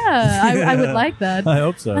 Yeah, I would like that. I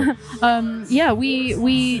hope so.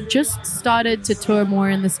 We just started to tour more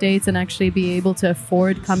in the States and actually be able to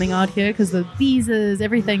afford coming out here because the visas,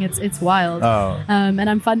 everything, it's wild. And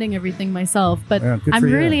I'm funding everything myself. But I'm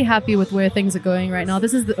really happy with where things are going right now.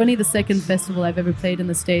 This is only the second festival I've ever played in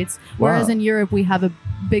the States. Whereas in Europe, we have a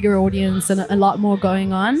bigger audience and a lot more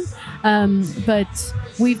going on. But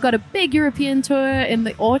we've got a big European tour in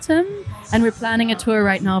the autumn. and we're planning a tour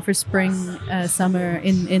right now for spring, summer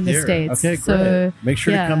in the Here. States. Okay, great. So, Make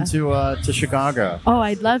sure yeah. to come to Chicago. Oh,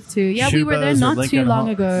 I'd love to. Yeah, we were there Shubas or not Lincoln too long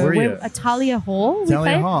Hall? ago. Were you? At Talia Hall. Talia we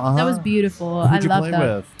played. Hall, That was beautiful. Who'd I you love play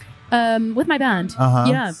that. with? With my band.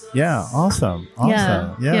 Yeah. Yeah. Awesome.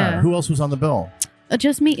 Yeah. Yeah. Who else was on the bill?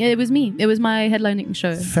 Just me. It was me. It was my headlining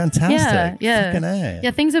show. Fantastic. Yeah. Fucking A.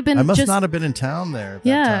 Yeah, things have been I must just not have been in town there at that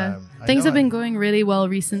yeah. time. Things have been going really well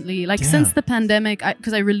recently. Like since the pandemic,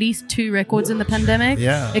 because I released 2 records in the pandemic,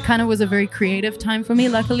 it kind of was a very creative time for me,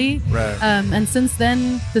 luckily. Right. And since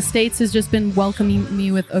then, the States has just been welcoming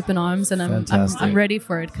me with open arms, and I'm ready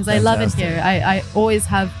for it because I love it here. I always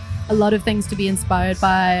have a lot of things to be inspired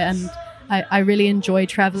by, and I really enjoy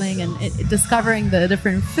traveling and discovering the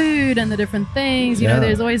different food and the different things. You know,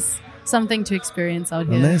 there's always something to experience out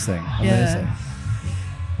here. Amazing.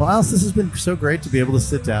 Well, Alice, this has been so great to be able to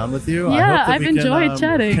sit down with you. Yeah, I hope that I've we enjoyed can,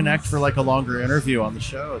 chatting. Connect for like a longer interview on the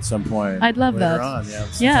show at some point. I'd love later that. On. Yeah,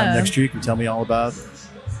 Yeah. sometime next year you can tell me all about.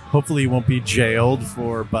 Hopefully, you won't be jailed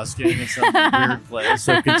for busking in some weird place.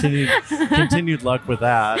 So continued luck with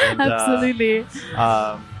that. And, Absolutely.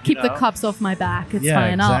 Keep the know, cops off my back. It's Yeah,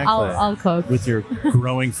 fine. exactly. I'll cope. with your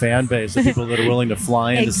growing fan base of people that are willing to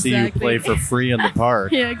fly in to see you Exactly. play for free in the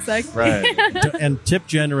park. Yeah, exactly. Right. And tip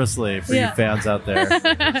generously for you fans out there.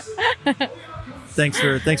 Thanks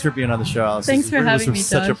for being on the show, Alice. Thanks for having me, This was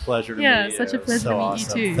such a Josh. pleasure to Yeah, meet you. such a pleasure So to meet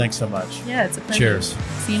awesome. you too. Thanks so much. Yeah, it's a pleasure. Cheers.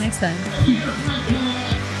 See you next time.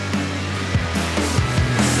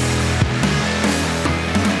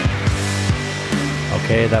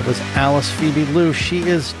 Okay, that was Alice Phoebe Liu. She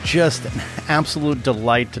is just an absolute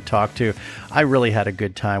delight to talk to. I really had a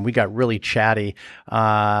good time. We got really chatty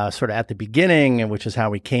sort of at the beginning, which is how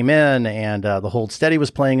we came in, and the Hold Steady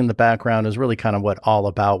was playing in the background. It was really kind of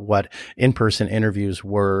what in-person interviews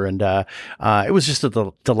were, and it was just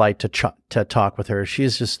a delight to talk with her.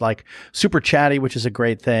 She's just like super chatty, which is a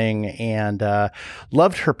great thing, and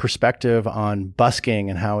loved her perspective on busking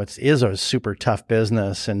and how it is a super tough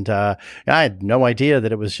business. And I had no idea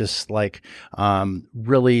that it was just like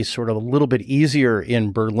really sort of a little bit easier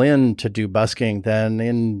in Berlin to do busking than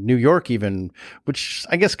in New York even, which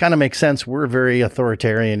I guess kind of makes sense. We're very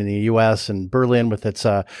authoritarian in the U.S., and Berlin with its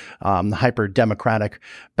hyper democratic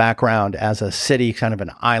background as a city, kind of an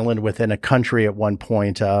island within a country at one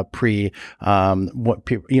point during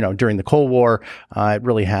the Cold War, it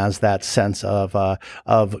really has that sense of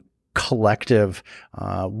collective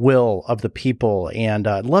will of the people. And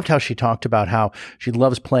loved how she talked about how she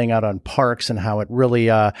loves playing out on parks and how it really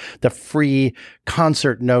the free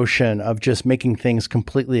concert notion of just making things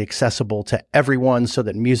completely accessible to everyone so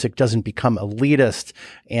that music doesn't become elitist,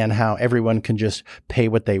 and how everyone can just pay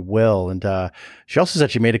what they will. And she also said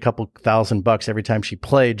she made a couple $1,000 every time she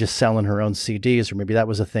played just selling her own CDs, or maybe that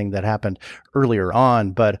was a thing that happened earlier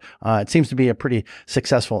on, but it seems to be a pretty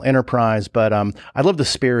successful enterprise. But I love the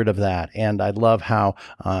spirit of that, and I love how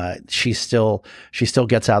she still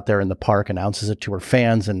gets out there in the park, announces it to her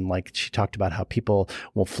fans, and like she talked about how people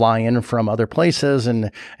will fly in from other places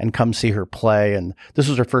and come see her play. And this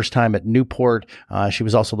was her first time at Newport. She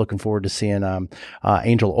was also looking forward to seeing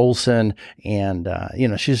Angel Olsen, and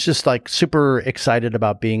she's just like super excited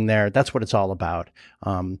about being there. That's what it's all about.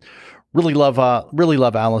 Really love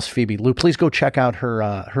Alice Phoebe Liu. Please go check out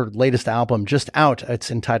her latest album, just out. It's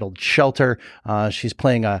entitled Shelter. She's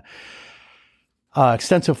playing a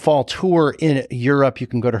extensive fall tour in Europe. You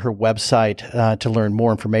can go to her website to learn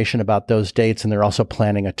more information about those dates, and they're also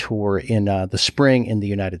planning a tour in the spring in the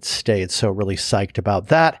United States. So really psyched about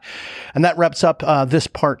that. And that wraps up this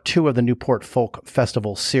part 2 of the Newport Folk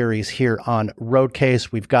Festival series here on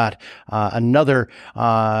Roadcase. We've got another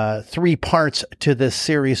 3 parts to this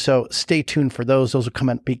series, so stay tuned for those. Those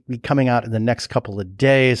will be coming out in the next couple of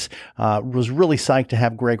days. Was really psyched to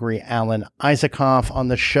have Gregory Alan Isakov on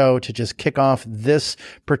the show to just kick off this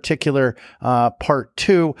particular part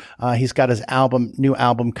 2. He's got his new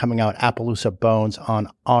album coming out, Appaloosa Bones, on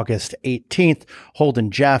August 18th. Holden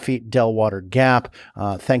Jaffe, Delwater Gap.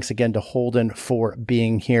 Thanks again to Holden for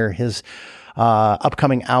being here. His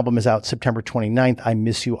upcoming album is out September 29th. I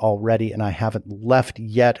Miss You Already, and I Haven't Left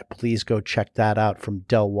Yet. Please go check that out from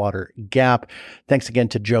Delwater Gap. Thanks again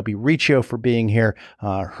to Jobi Riccio for being here.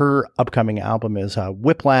 Her upcoming album is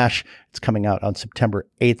Whiplash. It's coming out on September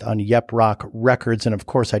 8th on Yep Rock Records. And of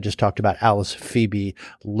course, I just talked about Alice Phoebe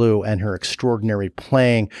Liu and her extraordinary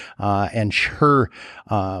playing. And her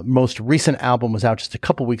most recent album was out just a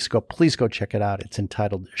couple weeks ago. Please go check it out. It's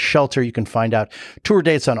entitled Shelter. You can find out tour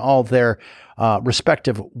dates on all their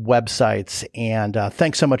respective websites. And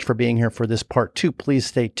thanks so much for being here for this part 2. Please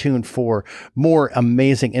stay tuned for more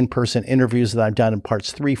amazing in-person interviews that I've done in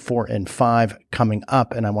parts 3, 4, and 5 coming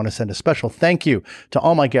up. And I want to send a special thank you to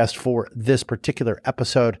all my guests for this particular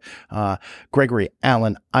episode. Gregory,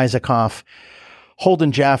 Alan, Isakov,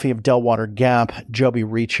 Holden, Jaffe of Delwater Gap, Jobi,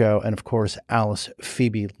 Riccio, and of course, Alice,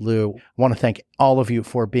 Phoebe, Lou. I want to thank all of you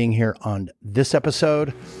for being here on this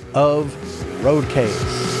episode of Road Case.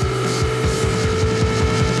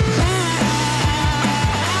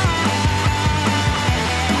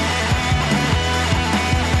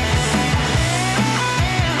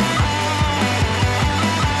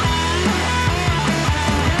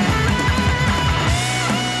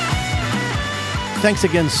 Thanks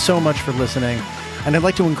again so much for listening. And I'd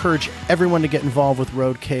like to encourage everyone to get involved with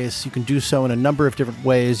Road Case. You can do so in a number of different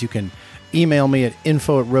ways. You can email me at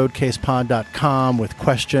info@roadcasepod.com with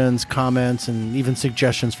questions, comments, and even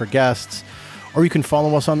suggestions for guests. Or you can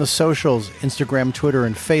follow us on the socials, Instagram, Twitter,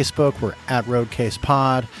 and Facebook. We're at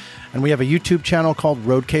RoadCasePod. And we have a YouTube channel called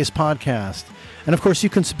Road Case Podcast. And of course,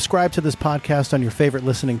 you can subscribe to this podcast on your favorite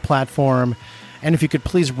listening platform. And if you could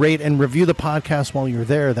please rate and review the podcast while you're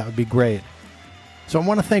there, that would be great. So I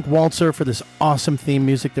want to thank Walter for this awesome theme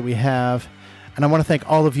music that we have. And I want to thank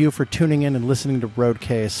all of you for tuning in and listening to Road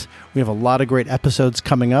Case. We have a lot of great episodes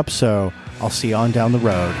coming up, so I'll see you on down the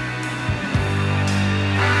road.